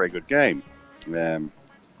didn't have a very good game.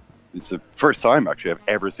 It's the first time actually I've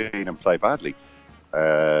ever seen him play badly.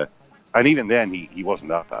 And even then, he wasn't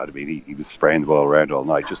that bad. I mean, he was spraying the ball around all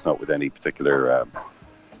night, just not with any particular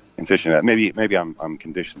incision. Maybe I'm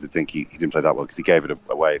conditioned to think he didn't play that well because he gave it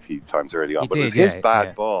away a few times early on. But it was his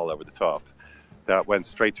bad ball over the top that went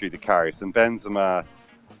straight through the Karius. And Benzema,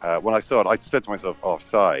 when I saw it, I said to myself,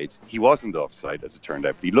 offside. He wasn't offside, as it turned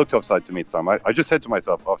out. But he looked offside to me at the time. I just said to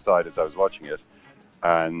myself, offside, as I was watching it.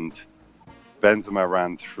 And Benzema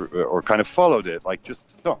ran through, or kind of followed it, like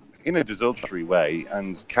just in a desultory way,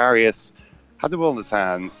 and Karius had the ball in his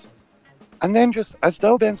hands, and then just as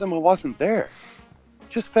though Benzema wasn't there,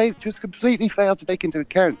 just completely failed to take into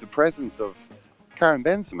account the presence of Karim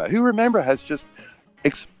Benzema, who, remember, has just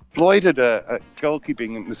exploited a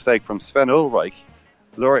goalkeeping mistake from Sven Ulreich,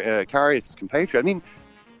 Karius' compatriot. I mean,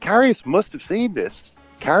 Karius must have seen this.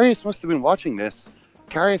 Karius must have been watching this.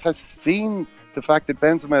 Karius has seen the fact that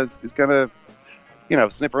Benzema is going to,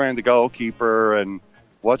 snip around the goalkeeper and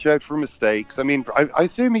watch out for mistakes. I mean, I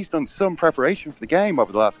assume he's done some preparation for the game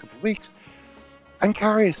over the last couple of weeks. And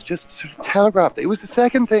Karius just sort of telegraphed it. It was the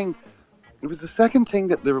second thing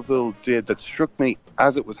that Liverpool did that struck me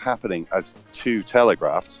as it was happening as too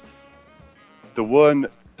telegraphed. The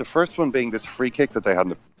first one being this free kick that they had in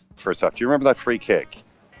the first half. Do you remember that free kick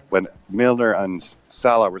when Milner and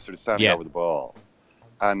Salah were sort of standing over the ball?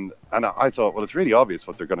 And I thought, well, it's really obvious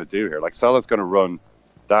what they're going to do here. Like, Salah's going to run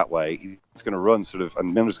that way. He's going to run sort of,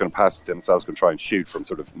 and Milner's going to pass it to him, and Salah's going to try and shoot from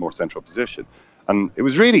sort of more central position. And it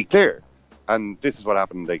was really clear. And this is what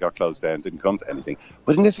happened. They got closed down, didn't come to anything.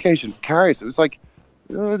 But in this occasion, Karius, it was like,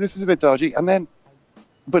 this is a bit dodgy. And then,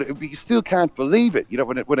 but you still can't believe it.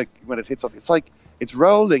 When it hits off, it's like it's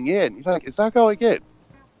rolling in. You're like, is that going in?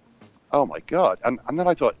 Oh my God! And then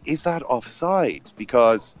I thought, is that offside?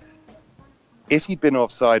 Because if he'd been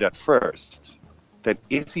offside at first, then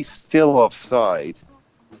is he still offside?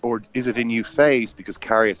 Or is it a new phase because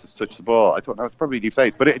Karius has touched the ball? I thought, no, it's probably a new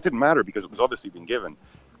phase. But it didn't matter because it was obviously been given.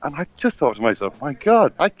 And I just thought to myself, my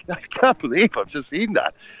God, I can't believe I've just seen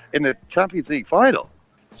that in the Champions League final.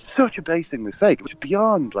 Such a basic mistake. It was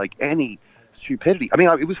beyond like any stupidity. I mean,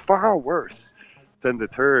 it was far worse than the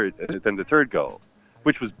third goal,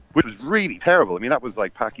 which was really terrible. I mean, that was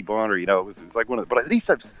like Paki Bonner, it was like one of the, but at least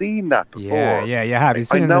I've seen that before. Yeah, you have. You've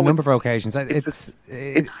seen it on a number of occasions.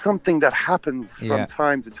 It's something that happens from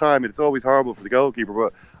time to time, and it's always horrible for the goalkeeper,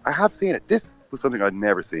 but I have seen it. This was something I'd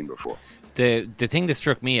never seen before. The thing that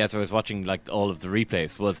struck me as I was watching like all of the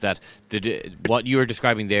replays was that what you were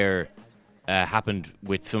describing there happened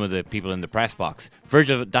with some of the people in the press box.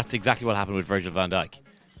 That's exactly what happened with Virgil van Dijk.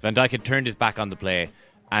 Van Dijk had turned his back on the play,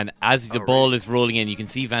 and as the ball is rolling in, you can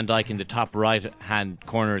see Van Dijk in the top right hand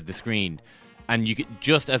corner of the screen, and you can,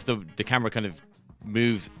 just as the camera kind of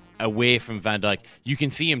moves away from Van Dijk, you can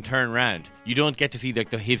see him turn around. You don't get to see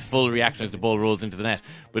his full reaction as the ball rolls into the net,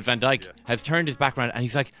 but Van Dijk has turned his back around, and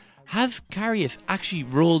he's like, has Karius actually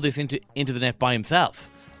rolled this into the net by himself?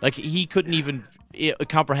 Like, he couldn't even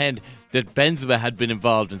comprehend that Benzema had been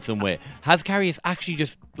involved in some way. Has Karius actually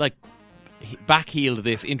just like backheeled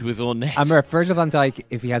this into his own net? And Virgil van Dijk,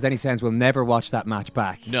 if he has any sense, will never watch that match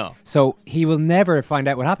back. No. So he will never find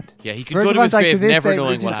out what happened. Yeah, he could go to his grave never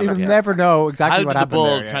knowing what happened. He will never know exactly what happened. How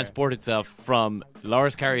did the ball transport itself from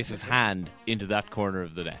Loris Karius' hand into that corner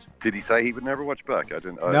of the net? Did he say he would never watch back? I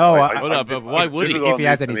didn't. But why would he? If he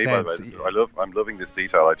has any sense. I'm loving this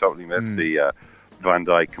detail. I totally missed the Van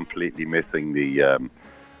Dijk completely missing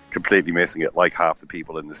it, like half the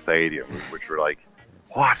people in the stadium, which were like,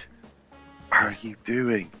 "What are you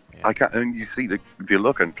doing?" Yeah. I can't. And you see the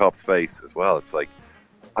look on Klopp's face as well. It's like,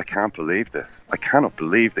 I can't believe this. I cannot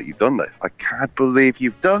believe that you've done this. I can't believe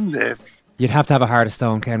you've done this. You'd have to have a heart of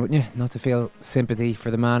stone, Ken, wouldn't you? Not to feel sympathy for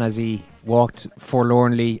the man as he walked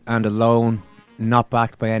forlornly and alone, not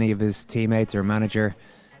backed by any of his teammates or manager,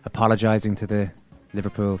 apologising to the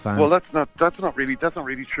Liverpool fans. Well, that's not really true. That's not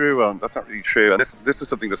really true. And this is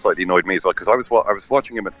something that slightly annoyed me as well, because I was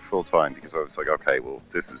watching him at full time, because I was like, okay, well,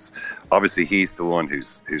 this is obviously he's the one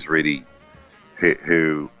who's really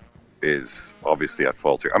who is obviously at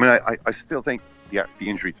fault here. I mean, I still think the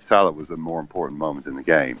injury to Salah was a more important moment in the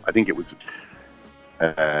game. I think it was.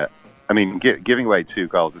 Giving away 2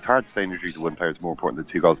 goals. It's hard to say an injury to one player is more important than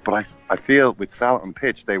 2 goals. But I feel with Salah on the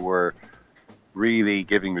pitch, they were really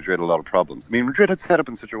giving Madrid a lot of problems. I mean, Madrid had set up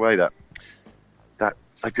in such a way that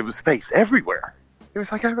like there was space everywhere. It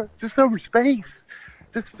was like there's so much space.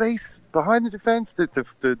 There's space behind the defense.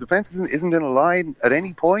 The defense isn't in a line at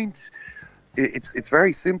any point. It's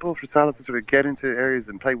very simple for Salah to sort of get into areas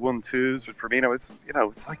and play 1-2s with Firmino. It's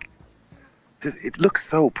like it looks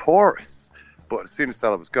so porous. But as soon as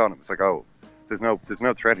Salah was gone, it was like, oh, there's no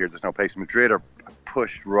threat here. There's no pace. Madrid are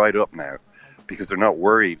pushed right up now because they're not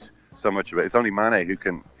worried so much about it. It's only Mane who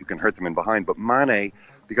can hurt them in behind. But Mane,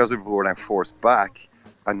 because Liverpool were now forced back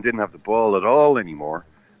and didn't have the ball at all anymore,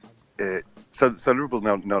 so Liverpool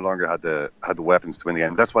no longer had the weapons to win the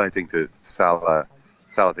game. That's why I think the Salah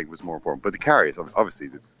thing was more important. But the carries, obviously,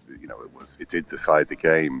 it did decide the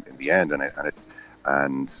game in the end, and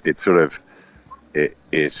it sort of it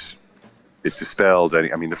dispelled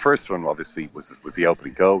any. I mean, the first one obviously was the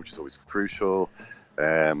opening goal, which is always crucial.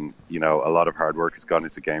 A lot of hard work has gone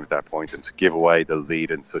into the game at that point, and to give away the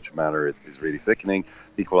lead in such a manner is really sickening.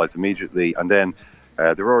 Equalised immediately, and then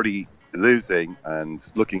they were already losing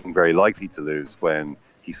and looking very likely to lose when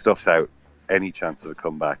he stuffed out any chance of a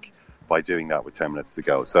comeback by doing that with 10 minutes to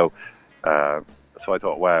go. So I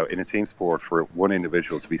thought, wow, in a team sport, for one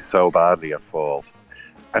individual to be so badly at fault,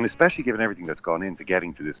 and especially given everything that's gone into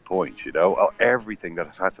getting to this point, everything that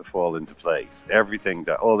has had to fall into place,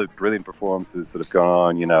 all the brilliant performances that have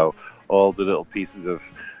gone on, all the little pieces of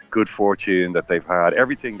good fortune that they've had,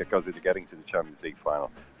 everything that goes into getting to the Champions League final,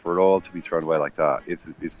 for it all to be thrown away like that,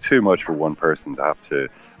 it's too much for one person to have to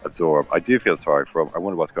absorb. I do feel sorry for him. I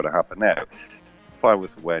wonder what's going to happen now. Final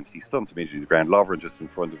whistle went, he slumped immediately to the ground. Lovren just in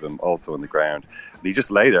front of him, also on the ground. And he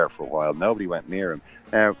just lay there for a while. Nobody went near him.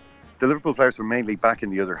 Now, the Liverpool players were mainly back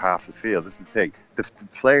in the other half of the field. This is the thing. The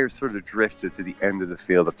players sort of drifted to the end of the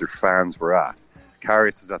field that their fans were at.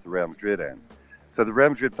 Karius was at the Real Madrid end. So the Real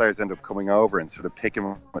Madrid players ended up coming over and sort of pick him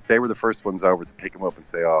up. They were the first ones over to pick him up and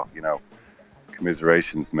say, oh,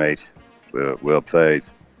 commiserations, mate. Well played.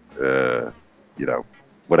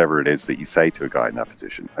 Whatever it is that you say to a guy in that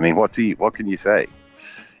position. I mean, what can you say?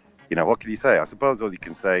 What can you say? I suppose all you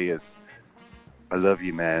can say is, I love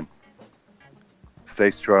you, man.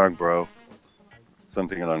 Stay strong, bro.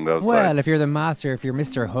 Something along those lines. Well, if you're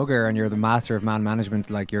Mr. Hugger and you're the master of man management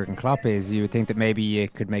like Jurgen Klopp is, you would think that maybe you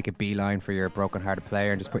could make a beeline for your broken-hearted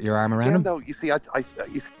player and just put your arm around him. No, I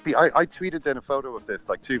tweeted then a photo of this,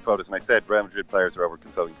 like 2 photos, and I said Real Madrid players are over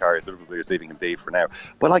consoling Karius, Liverpool players leaving him be for now.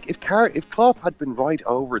 But like, if Klopp had been right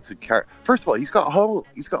over to Karius, first of all, he's got a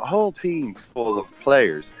whole team full of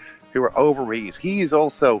players who are over ease. He is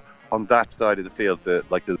also on that side of the field, the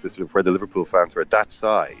sort of where the Liverpool fans are at that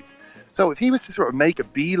side. So if he was to sort of make a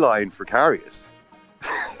beeline for Karius,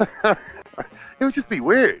 it would just be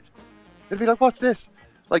weird. It'd be like, what's this?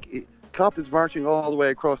 Like, Klopp is marching all the way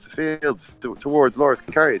across the field towards Loris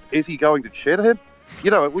Karius. Is he going to shit at him?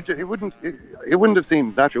 It wouldn't have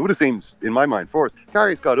seemed natural. It would have seemed, in my mind, forced.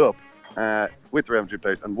 Karius got up with the Real Madrid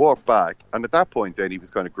players and walked back, and at that point, then he was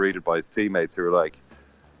kind of greeted by his teammates who were like,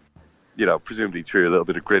 presumably through a little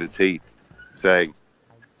bit of gritted teeth, saying,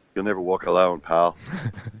 "You'll never walk alone, pal."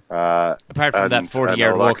 Apart from that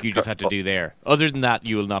 40-yard walk you just had to do there. Other than that,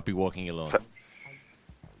 you will not be walking alone.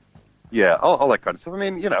 All that kind of stuff. I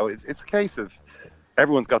mean, it's a case of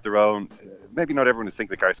everyone's got their own. Maybe not everyone is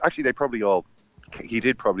thinking the Karius. Actually, he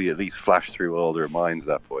did probably at least flash through all their minds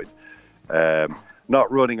at that point.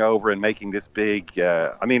 Not running over and making this big.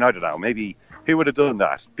 I don't know. Maybe who would have done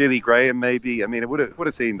that? Billy Graham, maybe. I mean, it would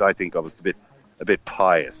have seemed, I think, almost a bit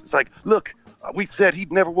pious. It's like, look, we said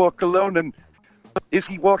he'd never walk alone, and is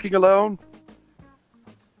he walking alone?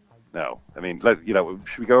 No. I mean,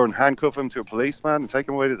 should we go and handcuff him to a policeman and take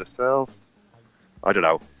him away to the cells? I don't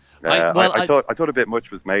know. I thought a bit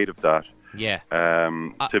much was made of that. Yeah.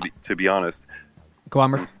 To be honest. Go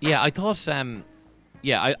on, Murph. Yeah, I thought.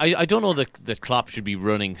 I don't know that Klopp should be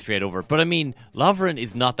running straight over, but I mean, Lovren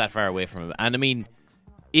is not that far away from him, and I mean,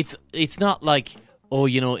 it's not like,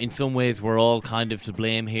 in some ways we're all kind of to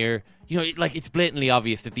blame here. It's blatantly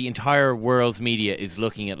obvious that the entire world's media is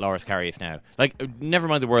looking at Loris Karius now. Like, never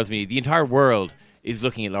mind the world's media, the entire world is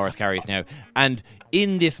looking at Loris Karius now. And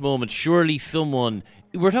in this moment, surely someone...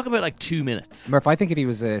 We're talking about like 2 minutes. Murph, I think if he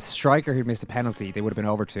was a striker who'd missed a penalty, they would have been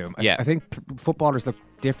over to him. I think footballers look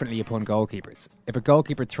differently upon goalkeepers. If a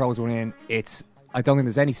goalkeeper throws one in, I don't think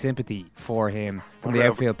there's any sympathy for him from the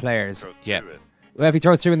outfield players. Yeah. Well, if he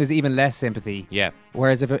throws through, there's even less sympathy. Yeah.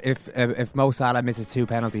 Whereas if Mo Salah misses 2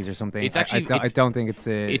 penalties or something, it's actually, I don't think it's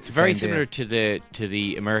the It's very same similar to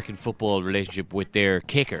the American football relationship with their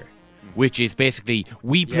kicker, which is basically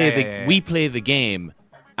we play the game,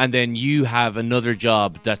 and then you have another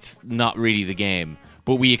job that's not really the game.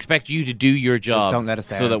 But we expect you to do your job. Just don't let us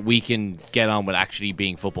down. So that we can get on with actually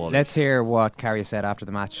being footballers. Let's hear what Karius said after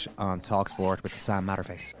the match on TalkSport with the Sam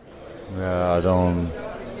Matterface. Yeah, I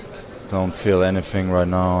don't feel anything right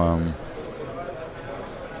now.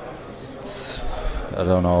 I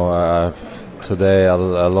don't know. Today I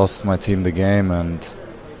lost my team the game, and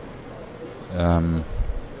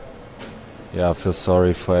I feel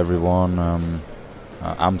sorry for everyone.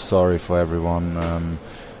 I'm sorry for everyone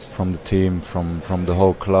from the team, from the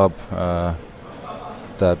whole club.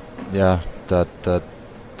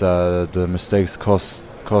 The mistakes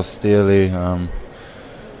cost dearly.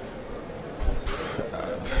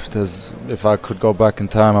 If I could go back in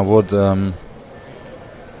time, I would. I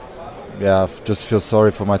just feel sorry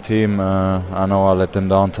for my team. I know I let them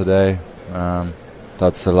down today.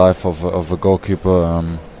 That's the life of a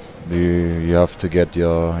goalkeeper. You have to get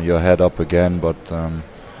your head up again, but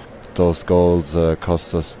those goals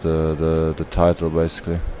cost us the title,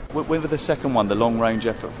 basically. With the second one, the long-range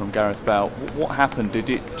effort from Gareth Bale, what happened? Did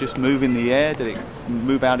it just move in the air? Did it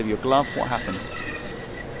move out of your glove? What happened?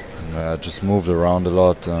 I just moved around a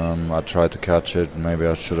lot. I tried to catch it. Maybe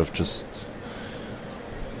I should have just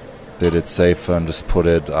did it safer and just put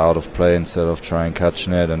it out of play instead of trying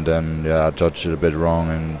catching it. And then, I judged it a bit wrong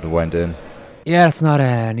and it went in. Yeah, it's not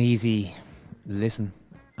an easy listen.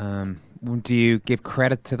 Do you give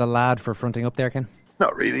credit to the lad for fronting up there, Ken?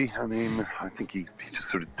 Not really. I mean, I think he just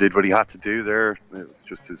sort of did what he had to do there. It was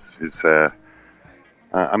just his I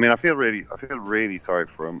mean, I feel really sorry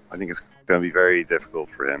for him. I think it's going to be very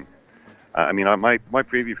difficult for him. I mean, my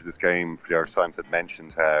preview for this game for the Irish Times had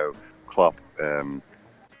mentioned how Klopp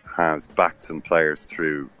has backed some players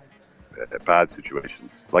through bad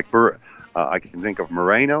situations. Like I can think of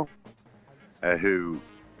Moreno, who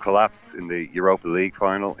collapsed in the Europa League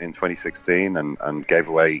final in 2016 and gave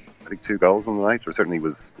away, I think, 2 goals on the night, or certainly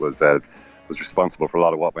was responsible for a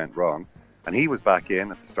lot of what went wrong. And he was back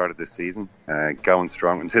in at the start of this season, going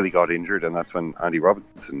strong until he got injured, and that's when Andy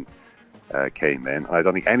Robertson came in. And I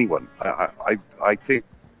don't think anyone, I think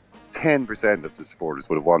 10% of the supporters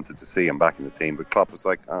would have wanted to see him back in the team, but Klopp was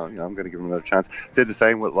like, I'm going to give him another chance. Did the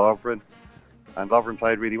same with Lovren, and Lovren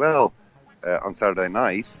played really well on Saturday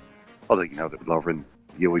night. Although, that with Lovren,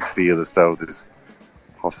 you always feel as though there's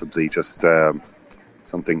possibly just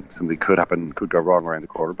something could happen, could go wrong around the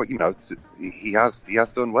corner. But he has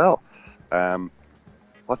done well.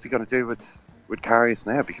 What's he going to do with Karius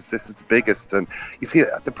now? Because this is the biggest. And you see,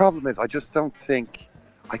 the problem is, I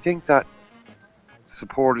think that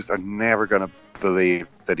supporters are never going to believe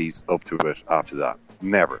that he's up to it after that.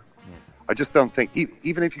 Never. Yeah. I just don't think,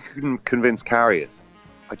 even if you can convince Karius,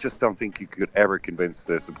 I just don't think you could ever convince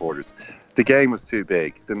the supporters. The game was too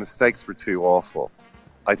big. The mistakes were too awful.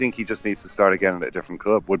 I think he just needs to start again at a different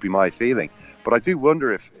club, would be my feeling. But I do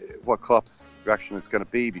wonder what Klopp's reaction is going to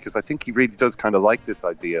be, because I think he really does kind of like this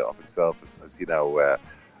idea of himself as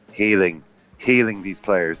healing these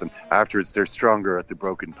players, and afterwards they're stronger at the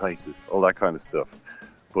broken places, all that kind of stuff.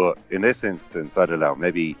 But in this instance, I don't know,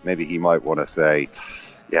 maybe he might want to say,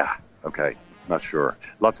 yeah, okay, not sure.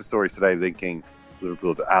 Lots of stories today linking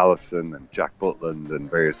Liverpool to Alisson and Jack Butland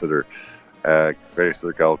and various other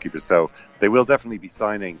goalkeepers. So they will definitely be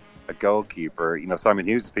signing a goalkeeper. Simon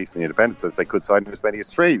Hughes' piece in the Independent says they could sign as many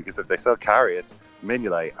as 3, because if they sell Karius,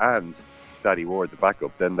 Mignolet and Daddy Ward, the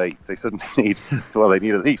backup, then they suddenly need they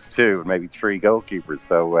need at least 2 and maybe 3 goalkeepers.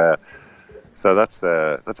 So that's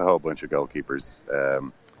a whole bunch of goalkeepers.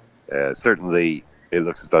 Certainly it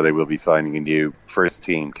looks as though they will be signing a new first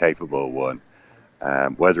team capable one.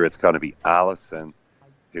 Whether it's going to be Alisson,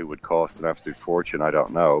 who would cost an absolute fortune, I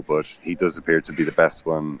don't know, but he does appear to be the best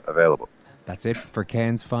one available. That's it for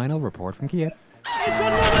Ken's final report from Kiev. It's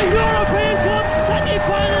another European Cup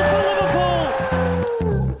semi-final for Liverpool.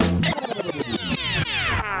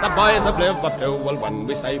 The boys of Liverpool, when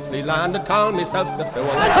we safely landed, called myself the fool.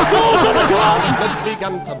 It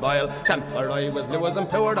began to boil. Temper I was Lewis and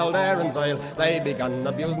poured all their and Zyle. They began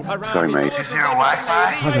abusing her. Sorry, mate. Is there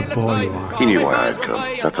Wi-Fi? What a boy you are. He knew why I'd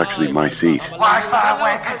come. That's actually my seat. Wi-Fi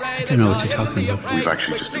wankers. I don't know what you're talking about. We've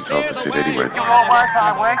actually just been told to sit anywhere. You want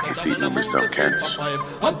Wi-Fi wankers? The seat numbers don't count.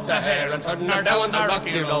 Hunt the hare and turn her down the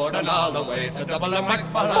rocky road and all the ways to double and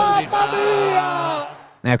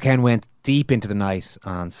Now, Ken went deep into the night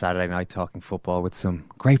on Saturday night talking football with some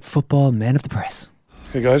great football men of the press.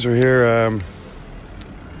 Hey guys, we're here.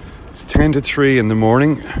 It's 10 to 3 in the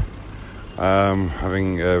morning.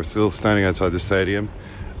 Still standing outside the stadium.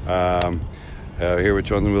 Here with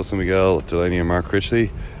Jonathan Wilson-Miguel, Delaney and Mark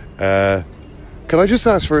Critchley. Can I just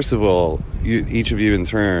ask, first of all, each of you in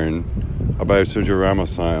turn, about Sergio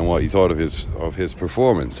Ramos and what you thought of his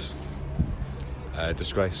performance?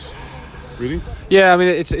 Disgrace. Really? Yeah, I mean,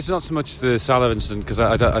 it's not so much the Salah incident, because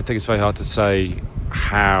I think it's very hard to say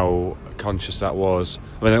how conscious that was.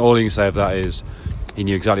 I mean, all you can say of that is he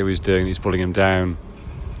knew exactly what he was doing. He's pulling him down.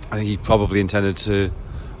 I think he probably intended to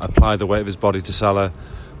apply the weight of his body to Salah.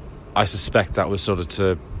 I suspect that was sort of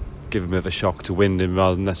to give him a bit of a shock to wind him,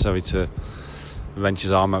 rather than necessarily to wrench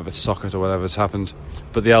his arm out of its socket or whatever has happened.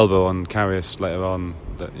 But the elbow on Karius later on,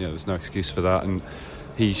 there's no excuse for that, and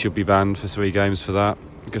he should be banned for 3 games for that,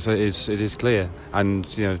 because it is clear. And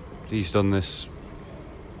he's done this.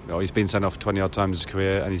 He's been sent off 20 odd times in his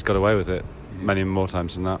career, and he's got away with it many more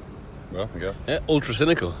times than that. Well, yeah. Ultra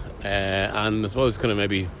cynical, and I suppose kind of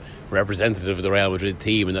maybe representative of the Real Madrid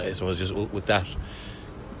team, and I suppose just with that,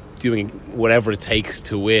 doing whatever it takes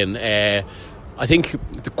to win. I think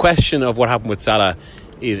the question of what happened with Salah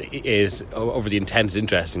is over the intent is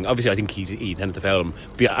interesting. Obviously, I think he intended to foul him.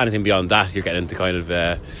 Anything beyond that, you're getting into kind of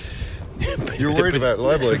you're worried about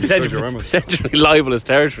libeling potentially libelous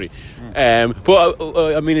territory. But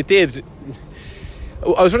I mean, it did.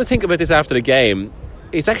 I was trying to think about this after the game.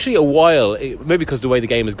 It's actually a while, maybe because the way the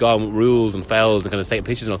game has gone with rules and fouls and kind of state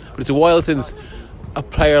pitches and all, but it's a while since a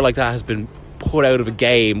player like that has been put out of a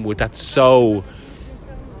game with that so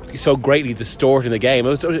greatly distorting the game. I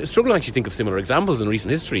was struggling to actually think of similar examples in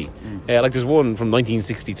recent history. Like there's one from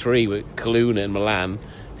 1963 with Kaluna in Milan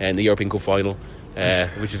in the European Cup final,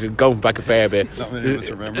 which is going back a fair bit. Not many of us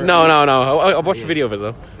remember. No. I watched a video of it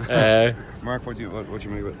though. Mark, what do you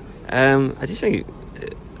make of it? I just think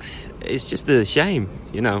it's just a shame.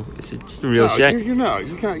 It's just a real shame. You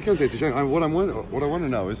can't say it's a shame. What I want to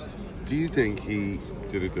know is, do you think he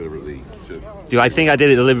did it deliberately? Do I think I did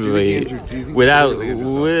it deliberately without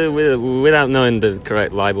knowing the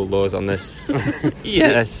correct libel laws on this?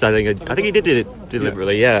 Yes, I think he did it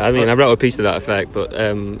deliberately. Yeah, I mean, I wrote a piece to that effect, but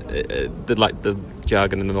the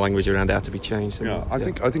jargon and the language around it had to be changed. I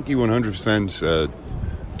think he 100%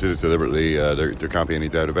 did it deliberately. There can't be any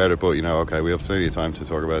doubt about it. But we have plenty of time to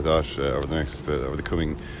talk about that over the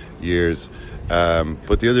coming years.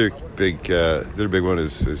 But the other big one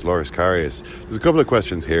is Loris Karius. There's a couple of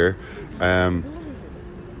questions here.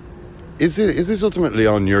 Is this ultimately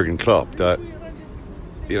on Jurgen Klopp that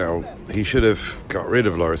he should have got rid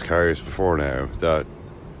of Loris Karius before now?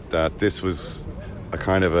 That this was a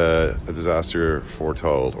kind of a disaster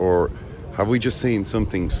foretold, or have we just seen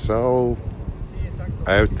something so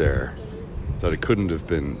out there that it couldn't have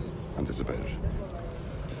been anticipated?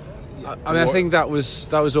 I mean, I think that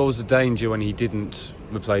was always a danger when he didn't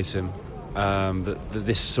replace him. That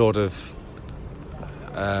this sort of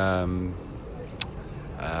I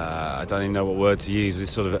don't even know what word to use.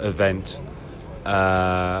 This sort of event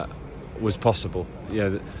was possible.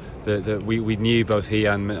 We knew both he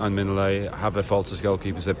and Mignolet have their faults as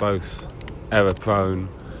goalkeepers. They're both error prone.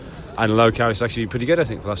 And Karius actually been pretty good, I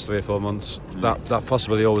think, for the last 3 or 4 months. That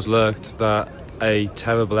possibility always lurked, that a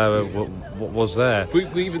terrible error was there.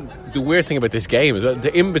 The weird thing about this game is that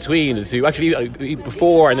the in between the two, actually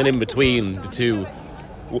before and then in between the two,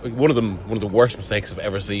 one of the worst mistakes I've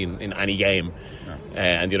ever seen in any game,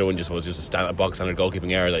 and the other one was just a bog standard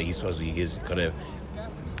goalkeeping error that he's kind of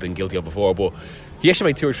been guilty of before. But he actually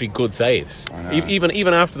made 2 or 3 good saves,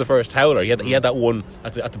 even after the first howler. He had that one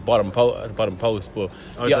at the bottom post. But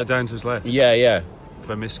that down to his left. Yeah.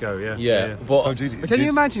 For Misco, yeah. But can you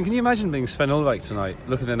imagine being Sven Ulreich tonight,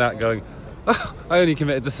 looking at that, going, "Oh, I only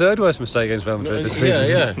committed the 3rd worst mistake against Real Madrid this season."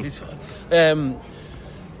 Yeah.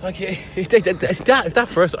 That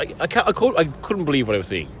first, I couldn't believe what I was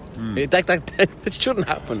seeing. That shouldn't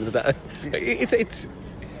happen. Is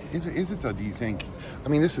it though? Do you think? I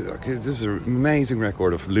mean, this is an amazing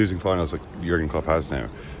record of losing finals like Jurgen Klopp has now.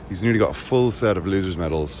 He's nearly got a full set of losers'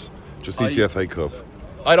 medals. Just the FA Cup.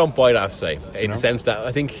 I don't buy that, I have to say, in the sense that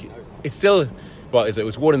I think it's still what is it? It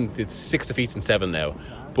was it's 6 defeats and 7 now.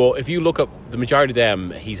 But if you look up the majority of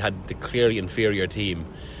them, he's had the clearly inferior team.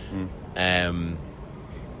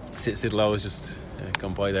 Sid Lowe has just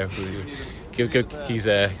gone by there. He's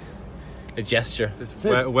a gesture.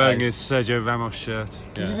 Wearing his Sergio Ramos shirt.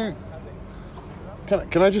 Yeah.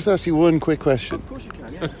 Can I just ask you one quick question? Of course you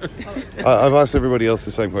can, yeah. I've asked everybody else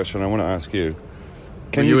the same question. I want to ask you.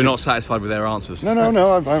 You were not satisfied with their answers? No.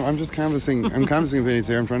 I'm just canvassing. I'm canvassing opinions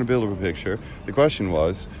here. I'm trying to build up a picture. The question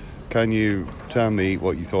was, can you tell me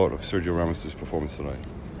what you thought of Sergio Ramos' performance tonight?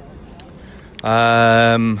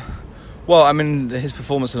 Well, I mean, his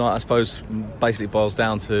performance tonight, I suppose, basically boils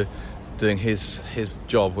down to doing his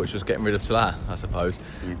job, which was getting rid of Salah, I suppose.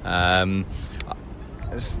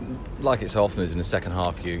 It's like it so often is in the second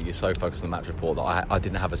half, you're so focused on the match report that I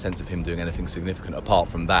didn't have a sense of him doing anything significant apart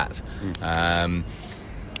from that.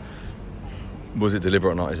 Was it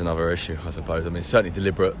deliberate or not is another issue, I suppose. I mean, certainly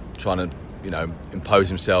deliberate, trying to impose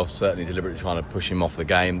himself, certainly deliberately trying to push him off the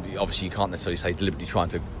game. Obviously, you can't necessarily say deliberately trying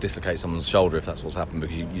to dislocate someone's shoulder if that's what's happened,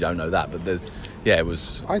 because you don't know that. But it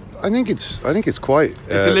was. I think it's quite.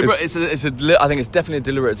 It's deliberate. I think it's definitely a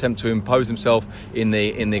deliberate attempt to impose himself in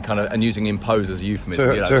the kind of, and using impose as a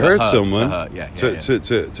euphemism to hurt someone,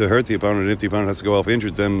 to hurt the opponent. If the opponent has to go off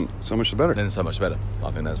injured, then so much the better. Then so much better. I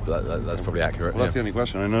think that's probably accurate. Well, that's the only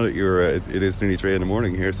question. I know that you're. It is nearly 3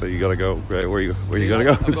 a.m. here, so you got to go. Where you got to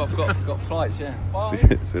go? I've got flights. Yeah. Bye.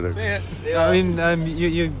 See you. I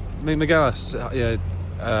mean, Miguel has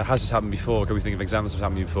this happened before? Can we think of examples of it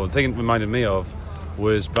happening before? The thing it reminded me of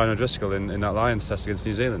was Brian O'Driscoll in that Lions test against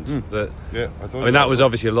New Zealand. That was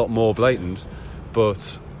obviously a lot more blatant,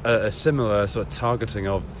 but a similar sort of targeting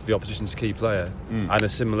of the opposition's key player and a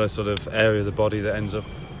similar sort of area of the body that ends up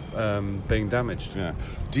being damaged. Yeah.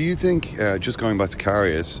 Do you think, just going back to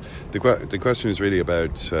Karius, the question is really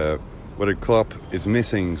about whether Klopp is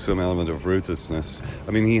missing some element of ruthlessness?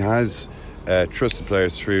 I mean, he has trusted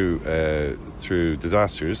players through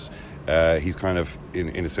disasters. He's kind of,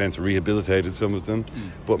 in a sense, rehabilitated some of them.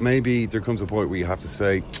 But maybe there comes a point where you have to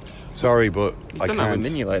say, sorry, but he's I can't. He's done that with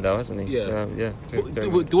Mignolet, though, hasn't he? Yeah. So,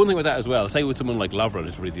 the one thing with that as well, say with someone like Lovren,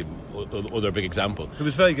 is really the other big example. It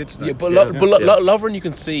was very good tonight. Yeah, but Lovren, you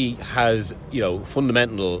can see, has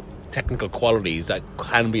fundamental technical qualities that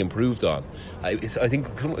can be improved on. I think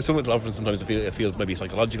some with Lovren sometimes it feels maybe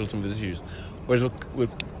psychological, some of his issues. Whereas with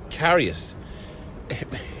Karius,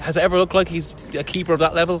 has it ever looked like he's a keeper of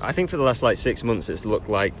that level? I think for the last 6 months it's looked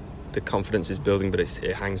like the confidence is building, but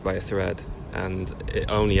it hangs by a thread, and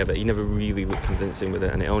he never really looked convincing with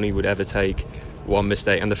it, and it only would ever take one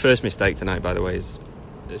mistake. And the first mistake tonight, by the way,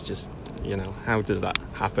 it's just, how does that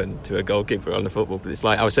happen to a goalkeeper on the football? But it's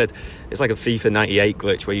like I said, it's like a FIFA 98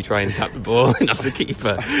 glitch where you try and tap the ball and off the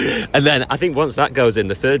keeper. And then I think once that goes in,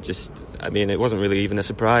 the third it wasn't really even a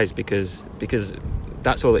surprise because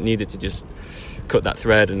that's all it needed to just cut that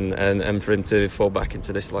thread and for him to fall back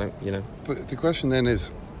into this But the question then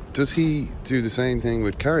is, does he do the same thing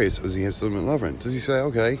with Karius as he has done with Lovren? Does he say,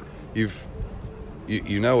 okay,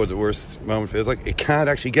 you know what the worst moment feels like? It can't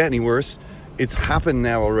actually get any worse. It's happened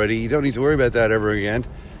now already. You don't need to worry about that ever again.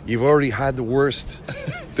 You've already had the worst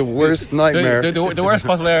nightmare. the worst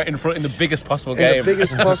possible error in the biggest possible game. In the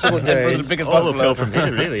biggest possible game. The biggest possible uphill from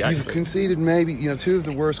here, really. You've conceded maybe 2 of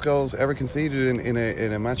the worst goals ever conceded in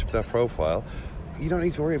a match of that profile. You don't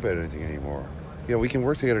need to worry about anything anymore. We can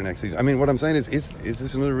work together next season. I mean, what I'm saying is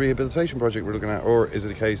this another rehabilitation project we're looking at, or is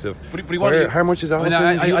it a case of how much is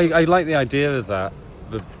Alisson? I like the idea of that.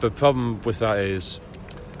 The problem with that is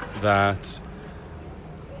that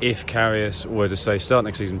if Karius were to say start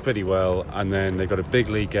next season pretty well, and then they've got a big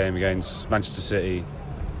league game against Manchester City,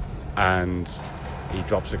 and he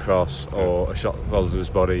drops a cross or a shot rolls into his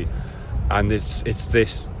body, and it's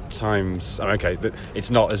this times. It's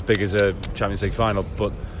not as big as a Champions League final,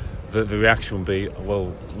 but the reaction will be,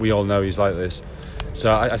 well, we all know he's like this.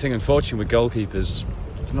 So I think, unfortunately, with goalkeepers,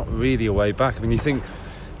 there's not really a way back. I mean, you think,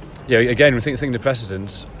 again, we think the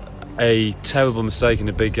precedents. A terrible mistake in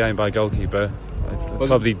a big game by a goalkeeper,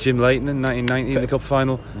 probably Jim Leighton in 1990 in the cup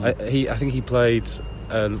final. I think he played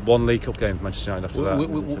one League Cup game for Manchester United after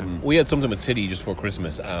that. We had something with City just before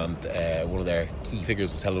Christmas, and one of their key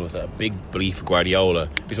figures was telling us that a big belief for Guardiola,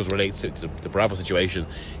 which was related to the Bravo situation,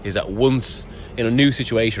 is that once in a new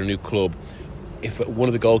situation, a new club, if one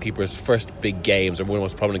of the goalkeeper's first big games or one of the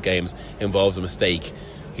most prominent games involves a mistake,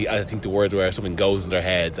 I think the words were something goes in their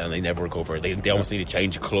heads and they never recover. They almost need to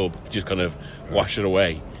change a club to just kind of wash it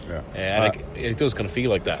away. It does kind of feel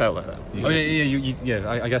like that. Felt like that.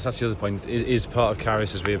 I guess that's the other point. Is part of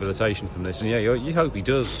Karius' rehabilitation from this, and you hope he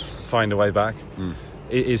does find a way back.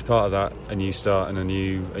 It is part of that, a new start and a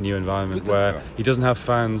new environment where he doesn't have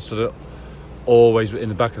fans sort of always in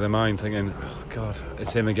the back of their mind thinking, oh God,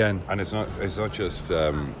 it's him again. And it's not just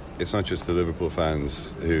the Liverpool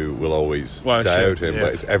fans who will always Well, doubt sure, him, yeah.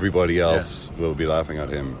 but it's everybody else will be laughing at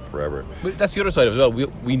him forever. But that's the other side of it as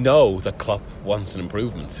well. We know that Klopp wants an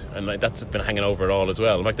improvement, and like, that's been hanging over it all as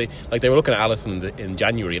well. Like they were looking at Alisson in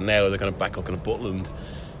January, and now they're kind of back looking at Butland.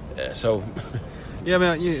 So Yeah,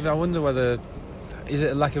 I mean, I wonder whether is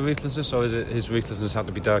it a lack of ruthlessness, or is it his ruthlessness had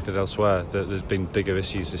to be directed elsewhere? That there's been bigger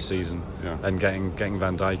issues this season, and getting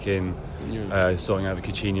Van Dijk in, sorting out the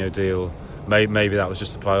Coutinho deal. Maybe that was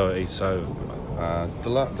just the priority. So the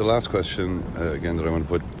last question again that I want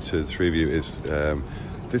to put to the three of you is: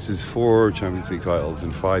 this is 4 Champions League titles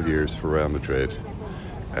in 5 years for Real Madrid,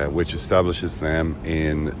 which establishes them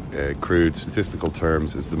in crude statistical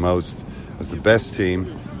terms as the best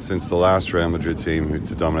team since the last Real Madrid team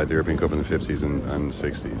to dominate the European Cup in the 50s and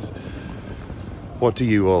 60s. What do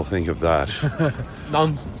you all think of that?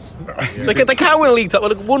 nonsense. They can't win a league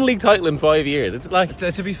title. One league title in 5 years. It's like,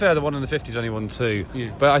 to be fair, the one in the 50s only won 2. Yeah.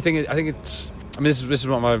 But I think it's. I mean, this is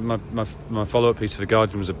what my follow-up piece for the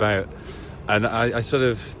Guardian was about, and I sort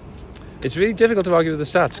of. It's really difficult to argue with the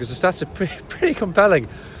stats because the stats are pretty compelling,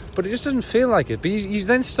 but it just doesn't feel like it. But you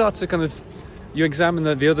then start to kind of. You examine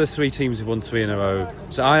the other 3 teams who've won 3 in a row.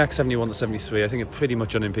 So Ajax 71 to 73, I think are pretty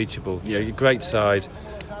much unimpeachable. You know, great side.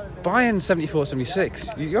 Bayern 74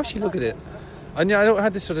 76. You actually look at it, and I don't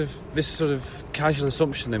had this sort of casual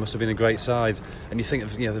assumption they must have been a great side. And you think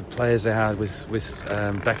of the players they had with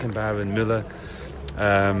Beckenbauer and Müller,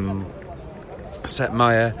 Sepp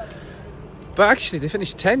Maier. But actually, they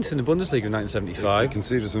finished 10th in the Bundesliga in 1975. They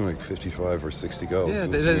conceded something like 55 or 60 goals. Yeah,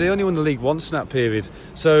 they only won the league once in that period.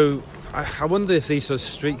 So I wonder if these sort of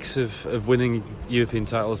streaks of winning European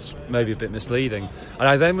titles may be a bit misleading. And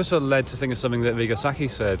I then was sort of led to think of something that Arrigo Sacchi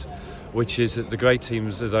said, which is that the great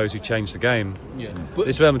teams are those who change the game. Yeah.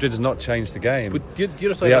 This Real Madrid has not changed the game. But the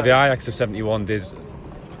other side the Ajax of 71 did,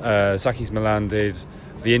 Sacchi's Milan did,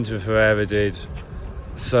 the Inter of Herrera did.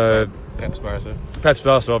 So Pep's Barca,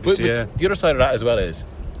 obviously. But the other side of that as well is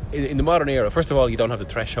in the modern era. First of all, you don't have the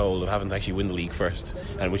threshold of having to actually win the league first,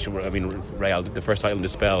 and Real, the first title in the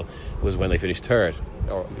spell was when they finished third,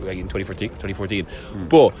 or in 2014.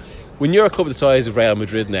 But when you're a club the size of Real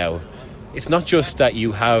Madrid now, it's not just that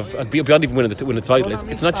you have beyond even winning the title.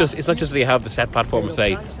 It's not just that you have the set platform to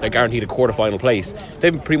say they're guaranteed a quarter-final place.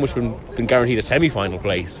 They've pretty much been guaranteed a semi-final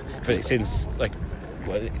place since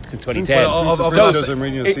 2010. Since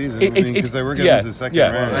Mourinho's season, because they were getting to the second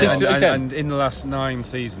round. And in the last 9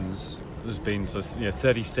 seasons, there's been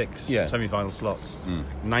 36 semi-final slots.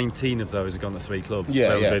 19 of those have gone to 3 clubs: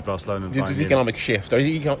 Real Madrid, Barcelona, and Bayern. There's economic shift, or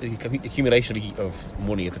accumulation of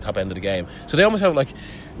money at the top end of the game. So they almost have, like,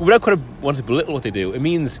 without kind of wanting to belittle what they do, it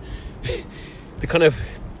means the kind of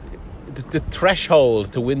the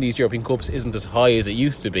threshold to win these European Cups isn't as high as it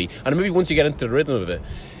used to be. And maybe once you get into the rhythm of it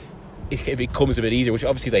becomes a bit easier, which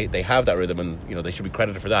obviously they have that rhythm, and they should be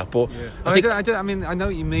credited for that. But I mean, I know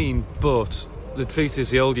what you mean, but the truth is,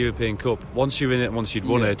 the old European Cup, once you're in it, once you'd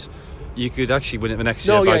won it, you could actually win it the next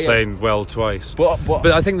year by playing well twice. But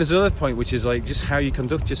I think there's another point, which is like just how you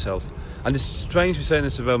conduct yourself. And it's strange we're saying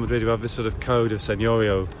this of Real Madrid, who have this sort of code of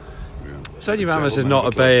Seniorio. Sergio Ramos is not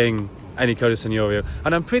obeying any code of Seniorio,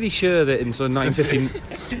 and I'm pretty sure that in sort of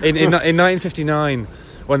 1950, in 1959.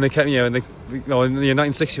 When they came, in the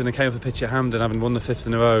 1960 when they came off the pitch at Hampden, having won the 5th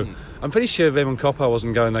in a row, I'm pretty sure Raymond Koppel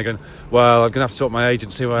wasn't going there going, well, I'm going to have to talk to my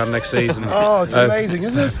agent, see what I am next season. Oh, it's amazing,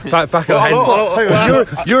 isn't it? Back at Hampden.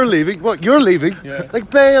 You're leaving. What? You're leaving? Yeah. Like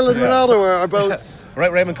Bale and Ronaldo are both.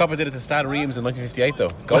 Right, Raymond Koppel did it to Stade Reims in 1958,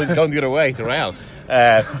 though, going the other way to Real.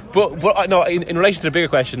 But no, in relation to the bigger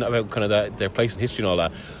question about kind of their place in history and all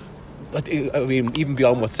that, I mean, even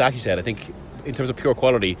beyond what Sacchi said, I think, in terms of pure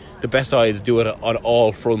quality, the best sides do it on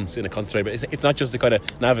all fronts in a concentrated. It's not just the kind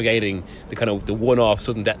of navigating the one-off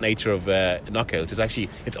sudden death nature of knockouts.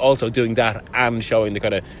 It's also doing that and showing the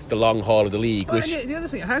kind of the long haul of the league. Well, the other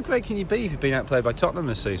thing, how great can you be if you've been outplayed by Tottenham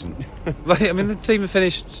this season? The team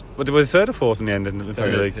finished were they 3rd or 4th in the end in the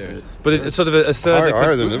Premier League, but it's sort of a third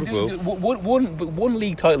higher than Liverpool. One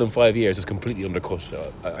league title in 5 years is completely undercut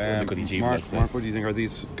the achievement. Mark, what do you think? Are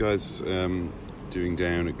these guys doing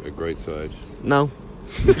down a great side? No.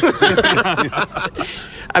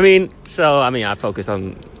 I focus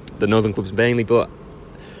on the northern clubs mainly, but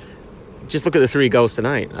just look at the 3 goals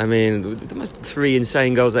tonight. I mean, there must 3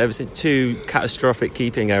 insane goals I've ever seen. 2 catastrophic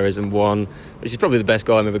keeping errors and 1, which is probably the best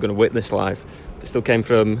goal I'm ever going to witness live, but still came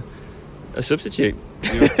from a substitute.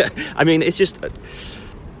 Yeah. I mean, it's just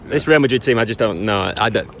this Real Madrid team, I just don't know.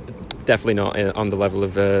 Definitely not on the level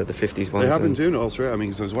of the 50s ones. They have been doing it also. I mean,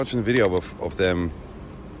 because I was watching the video of them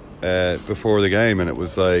before the game, and it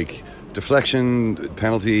was like deflection,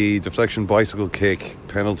 penalty, deflection, bicycle kick,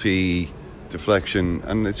 penalty, deflection,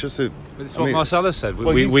 and it's just a. It's what Marcelo said.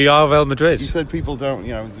 We are Real Madrid. He said people don't,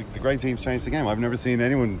 the great teams change the game. I've never seen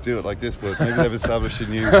anyone do it like this, but maybe they've established a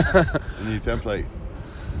new template.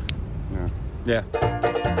 Yeah.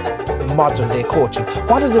 Modern day coaching.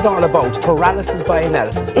 What is it all about? Paralysis by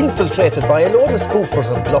analysis. Infiltrated by a load of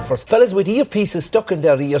spoofers and bluffers. Fellas with earpieces stuck in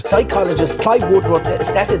their ear. Psychologists, Clive Woodward,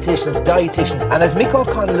 statisticians, dietitians. And as Mick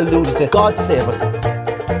O'Connell alluded to, God save us.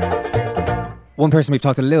 One person we've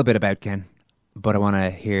talked a little bit about, Ken, but I want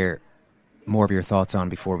to hear more of your thoughts on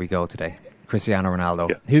before we go today. Cristiano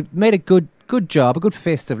Ronaldo, who made a good job, a good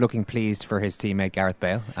fist of looking pleased for his teammate Gareth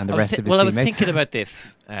Bale and the rest of his teammates. I was thinking about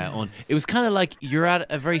this. It was kind of like you're at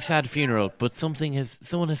a very sad funeral, but someone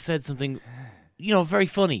has said something, very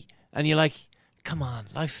funny, and you're like, come on,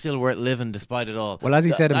 life's still worth living despite it all. Well, as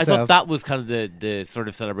he said himself, I thought that was kind of the sort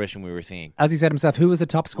of celebration we were seeing. As he said himself, who was the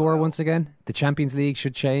top scorer once again? The Champions League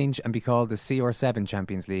should change and be called the CR7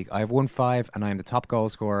 Champions League. I have won 5 and I am the top goal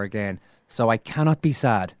scorer again. So I cannot be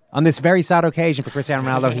sad. On this very sad occasion for Cristiano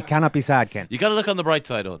Ronaldo, he cannot be sad, Ken. You got to look on the bright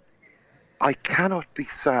side, Owen. I cannot be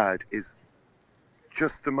sad is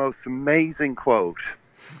just the most amazing quote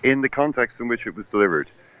in the context in which it was delivered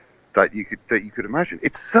that you could imagine.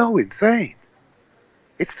 It's so insane.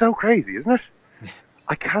 It's so crazy, isn't it?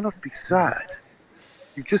 I cannot be sad.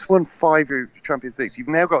 You've just won 5 Champions Leagues. You've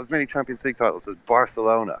now got as many Champions League titles as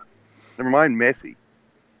Barcelona. Never mind Messi.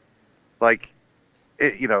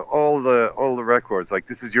 All the records. Like,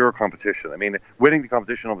 this is your competition. I mean, winning the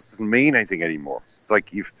competition almost doesn't mean anything anymore. It's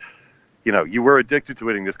like you were addicted to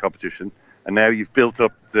winning this competition, and now you've built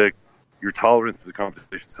up your tolerance to the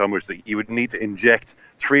competition so much that you would need to inject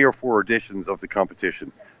 3 or 4 editions of the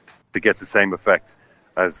competition to get the same effect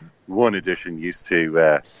as one edition used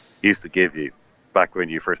to give you back when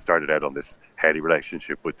you first started out on this heady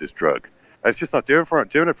relationship with this drug. And it's just not doing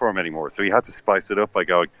it for him anymore. So he had to spice it up by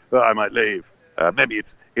going, well, I might leave. Maybe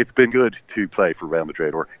it's been good to play for Real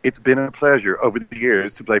Madrid, or it's been a pleasure over the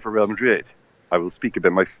years to play for Real Madrid. I will speak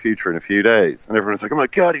about my future in a few days. And everyone's like, oh my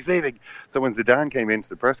God, he's leaving. So when Zidane came into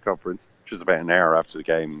the press conference, which was about an hour after the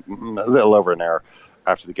game, a little over an hour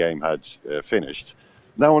after the game had finished,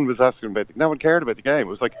 no one was asking no one cared about the game. It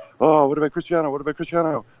was like, oh, what about Cristiano? What about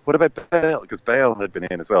Cristiano? What about Bale? Because Bale had been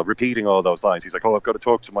in as well, repeating all those lines. He's like, oh, I've got to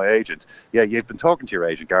talk to my agent. Yeah, you've been talking to your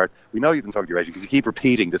agent, Gareth. We know you've been talking to your agent because you keep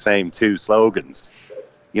repeating the same 2 slogans.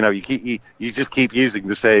 You just keep using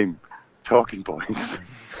the same talking points.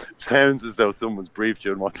 It sounds as though someone's briefed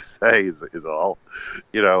you on what to say is all.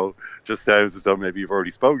 Just sounds as though maybe you've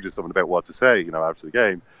already spoken to someone about what to say, after the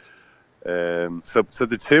game. So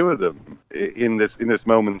the two of them in this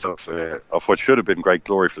moment of what should have been great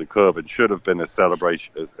glory for the club and should have been a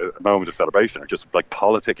celebration, a moment of celebration, are just like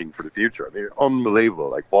politicking for the future. I mean,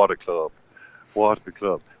 unbelievable! Like, what a club.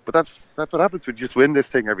 But that's what happens when you just win this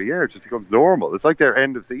thing every year. It just becomes normal. It's like their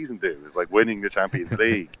end of season do. It's like winning the Champions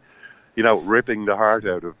League. Ripping the heart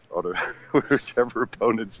out of whichever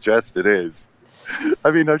opponent's chest it is.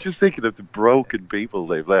 I mean, I'm just thinking of the broken people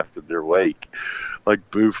they've left in their wake.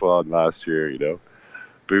 Like Buffon last year,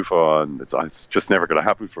 Buffon, it's just never going to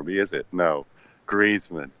happen for me, is it? No.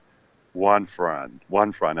 Griezmann, Juan Fran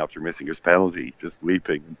after missing his penalty, just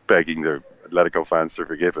weeping, begging their Atletico fans to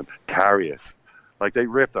forgive him. Karius, like, they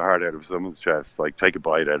rip the heart out of someone's chest, like, take a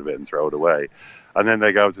bite out of it and throw it away. And then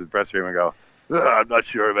they go to the press room and go, I'm not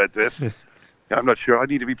sure about this. I'm not sure. I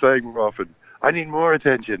need to be playing more often. I need more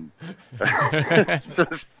attention. It's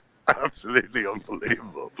just absolutely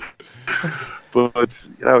unbelievable. But,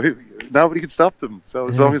 nobody can stop them. So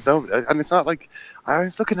as long as nobody... And it's not like... I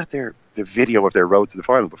was looking at the video of their road to the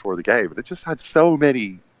final before the game, and it just had so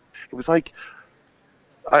many... It was like...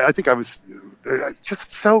 I think I was...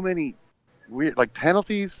 Just so many weird... Like,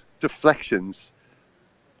 penalties, deflections,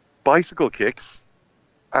 bicycle kicks,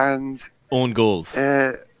 and... Own goals.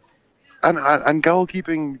 And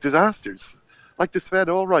goalkeeping disasters. Like, the Sven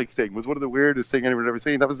Ulreich thing was one of the weirdest things anyone had ever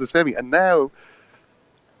seen. That was the semi. And now,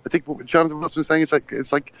 I think what Jonathan Wilson was saying,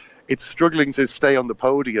 it's struggling to stay on the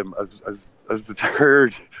podium as the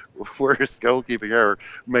 3rd worst goalkeeping error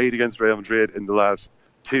made against Real Madrid in the last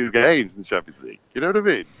 2 games in the Champions League. You know what I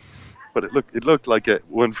mean? But it looked like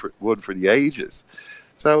one for the ages.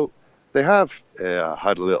 So they have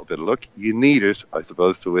had a little bit of luck. You need it, I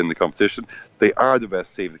suppose, to win the competition. They are the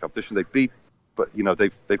best team in the competition. But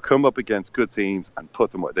they've come up against good teams and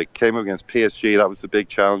put them. They came up against PSG. That was the big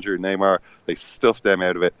challenger, Neymar. They stuffed them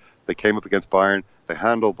out of it. They came up against Bayern. They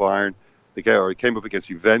handled Bayern. They came up against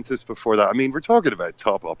Juventus before that. I mean, we're talking about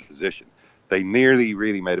top opposition. They nearly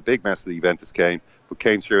really made a big mess of the Juventus game, but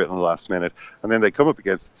came through it in the last minute. And then they come up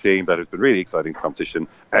against a team that has been really exciting in competition,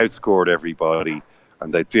 outscored everybody,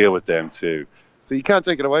 and they deal with them too. So you can't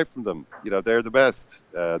take it away from them. You know, they're the best.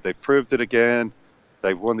 They've proved it again.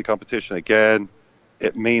 They've won the competition again.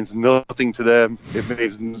 It means nothing to them. It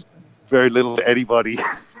means very little to anybody.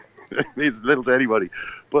 It means little to anybody.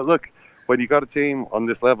 But look, when you got a team on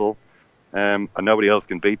this level, and nobody else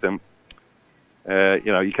can beat them,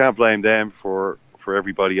 you know, you can't blame them for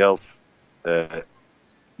everybody else,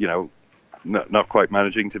 you know, not quite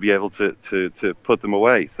managing to be able to put them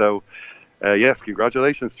away. So, yes,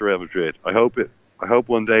 congratulations to Real Madrid. I hope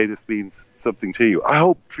one day this means something to you. I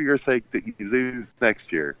hope for your sake that you lose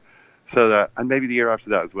next year, so that, and maybe the year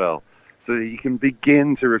after that as well, so that you can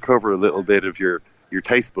begin to recover a little bit of your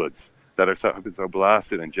taste buds that have been so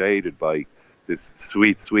blasted and jaded by this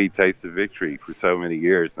sweet taste of victory for so many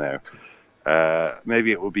years now.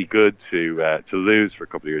 Maybe it would be good to lose for a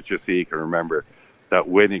couple of years, just so you can remember that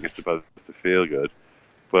winning is supposed to feel good.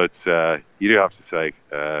 But you do have to say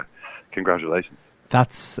congratulations.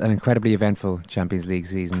 That's an incredibly eventful Champions League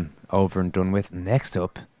season over and done with. Next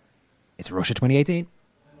up, it's Russia 2018.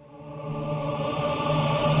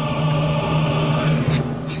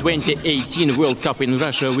 2018 World Cup in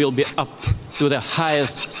Russia will be up to the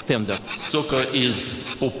highest standards. Soccer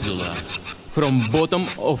is popular. From bottom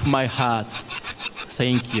of my heart,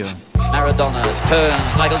 thank you. Maradona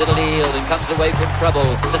turns like a little eel and comes away from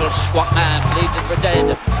trouble. Little squat man leaves it for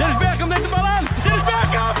dead. Dennis Bergkamp neemt de bal aan. Dennis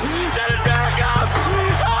Bergkamp! Dennis Bergkamp!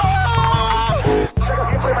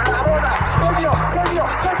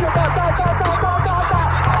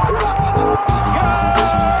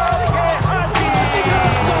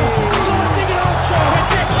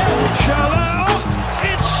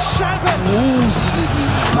 It's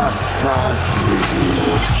 7.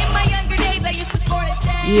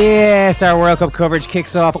 Yes, our World Cup coverage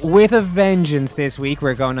kicks off with a vengeance this week.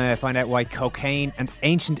 We're going to find out why cocaine and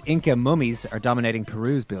ancient Inca mummies are dominating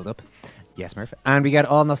Peru's build-up. Yes, Murph. And we get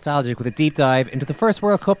all nostalgic with a deep dive into the first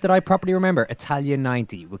World Cup that I properly remember, Italia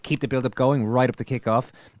 90. We'll keep the build-up going right up to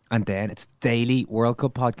kick-off. And then it's daily World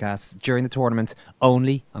Cup podcasts during the tournament,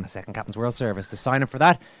 only on the Second Captain's World Service. To sign up for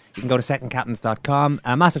that, you can go to secondcaptains.com.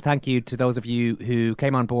 A massive thank you to those of you who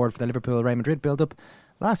came on board for the Liverpool-Real Madrid build-up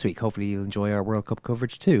last week. Hopefully you'll enjoy our World Cup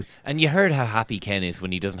coverage too. And you heard how happy Ken is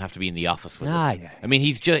when he doesn't have to be in the office with us. Yeah. I mean,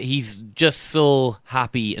 he's just so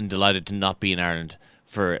happy and delighted to not be in Ireland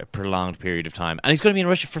for a prolonged period of time. And he's going to be in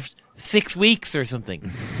Russia for 6 weeks or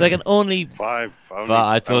something. So I can only... Five.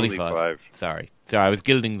 It's only five. Sorry, I was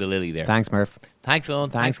gilding the lily there. Thanks, Murph. Thanks, Owen.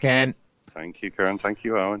 Thanks, Ken. Thank you, Karen. Thank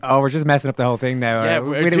you, Owen. Oh, we're just messing up the whole thing now. Yeah,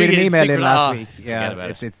 we had an email in last week.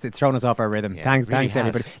 Yeah, it's thrown us off our rhythm. Yeah, Thanks, really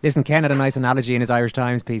everybody. Listen, Ken had a nice analogy in his Irish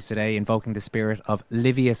Times piece today, invoking the spirit of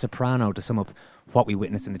Livia Soprano to sum up what we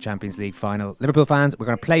witnessed in the Champions League final. Liverpool fans, we're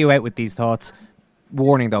going to play you out with these thoughts.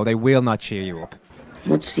 Warning, though, they will not cheer you up.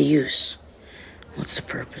 What's the use? What's the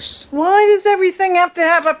purpose? Why does everything have to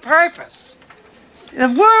have a purpose? The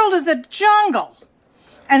world is a jungle.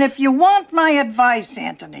 And if you want my advice,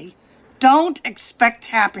 Anthony, don't expect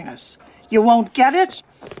happiness. You won't get it.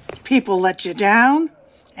 People let you down.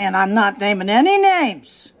 And I'm not naming any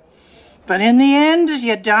names. But in the end,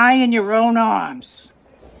 you die in your own arms.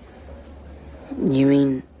 You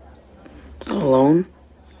mean alone?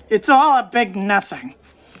 It's all a big nothing.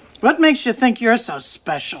 What makes you think you're so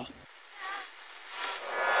special? What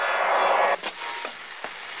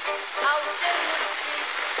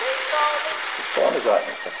phone is that?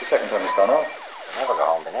 That's the second time it's gone off.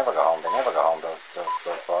 They never go home, those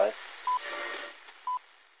boys.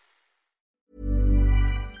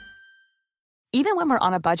 Even when we're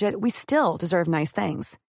on a budget, we still deserve nice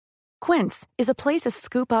things. Quince is a place to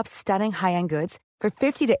scoop up stunning high-end goods for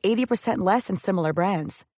 50 to 80% less than similar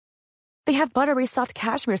brands. They have buttery soft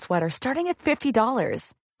cashmere sweaters starting at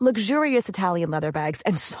 $50, luxurious Italian leather bags,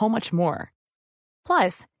 and so much more.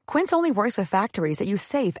 Plus, Quince only works with factories that use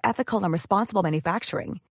safe, ethical, and responsible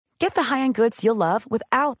manufacturing. Get the high-end goods you'll love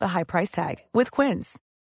without the high price tag with Quince.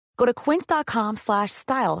 Go to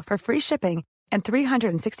quince.com/style for free shipping and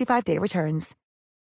 365-day returns.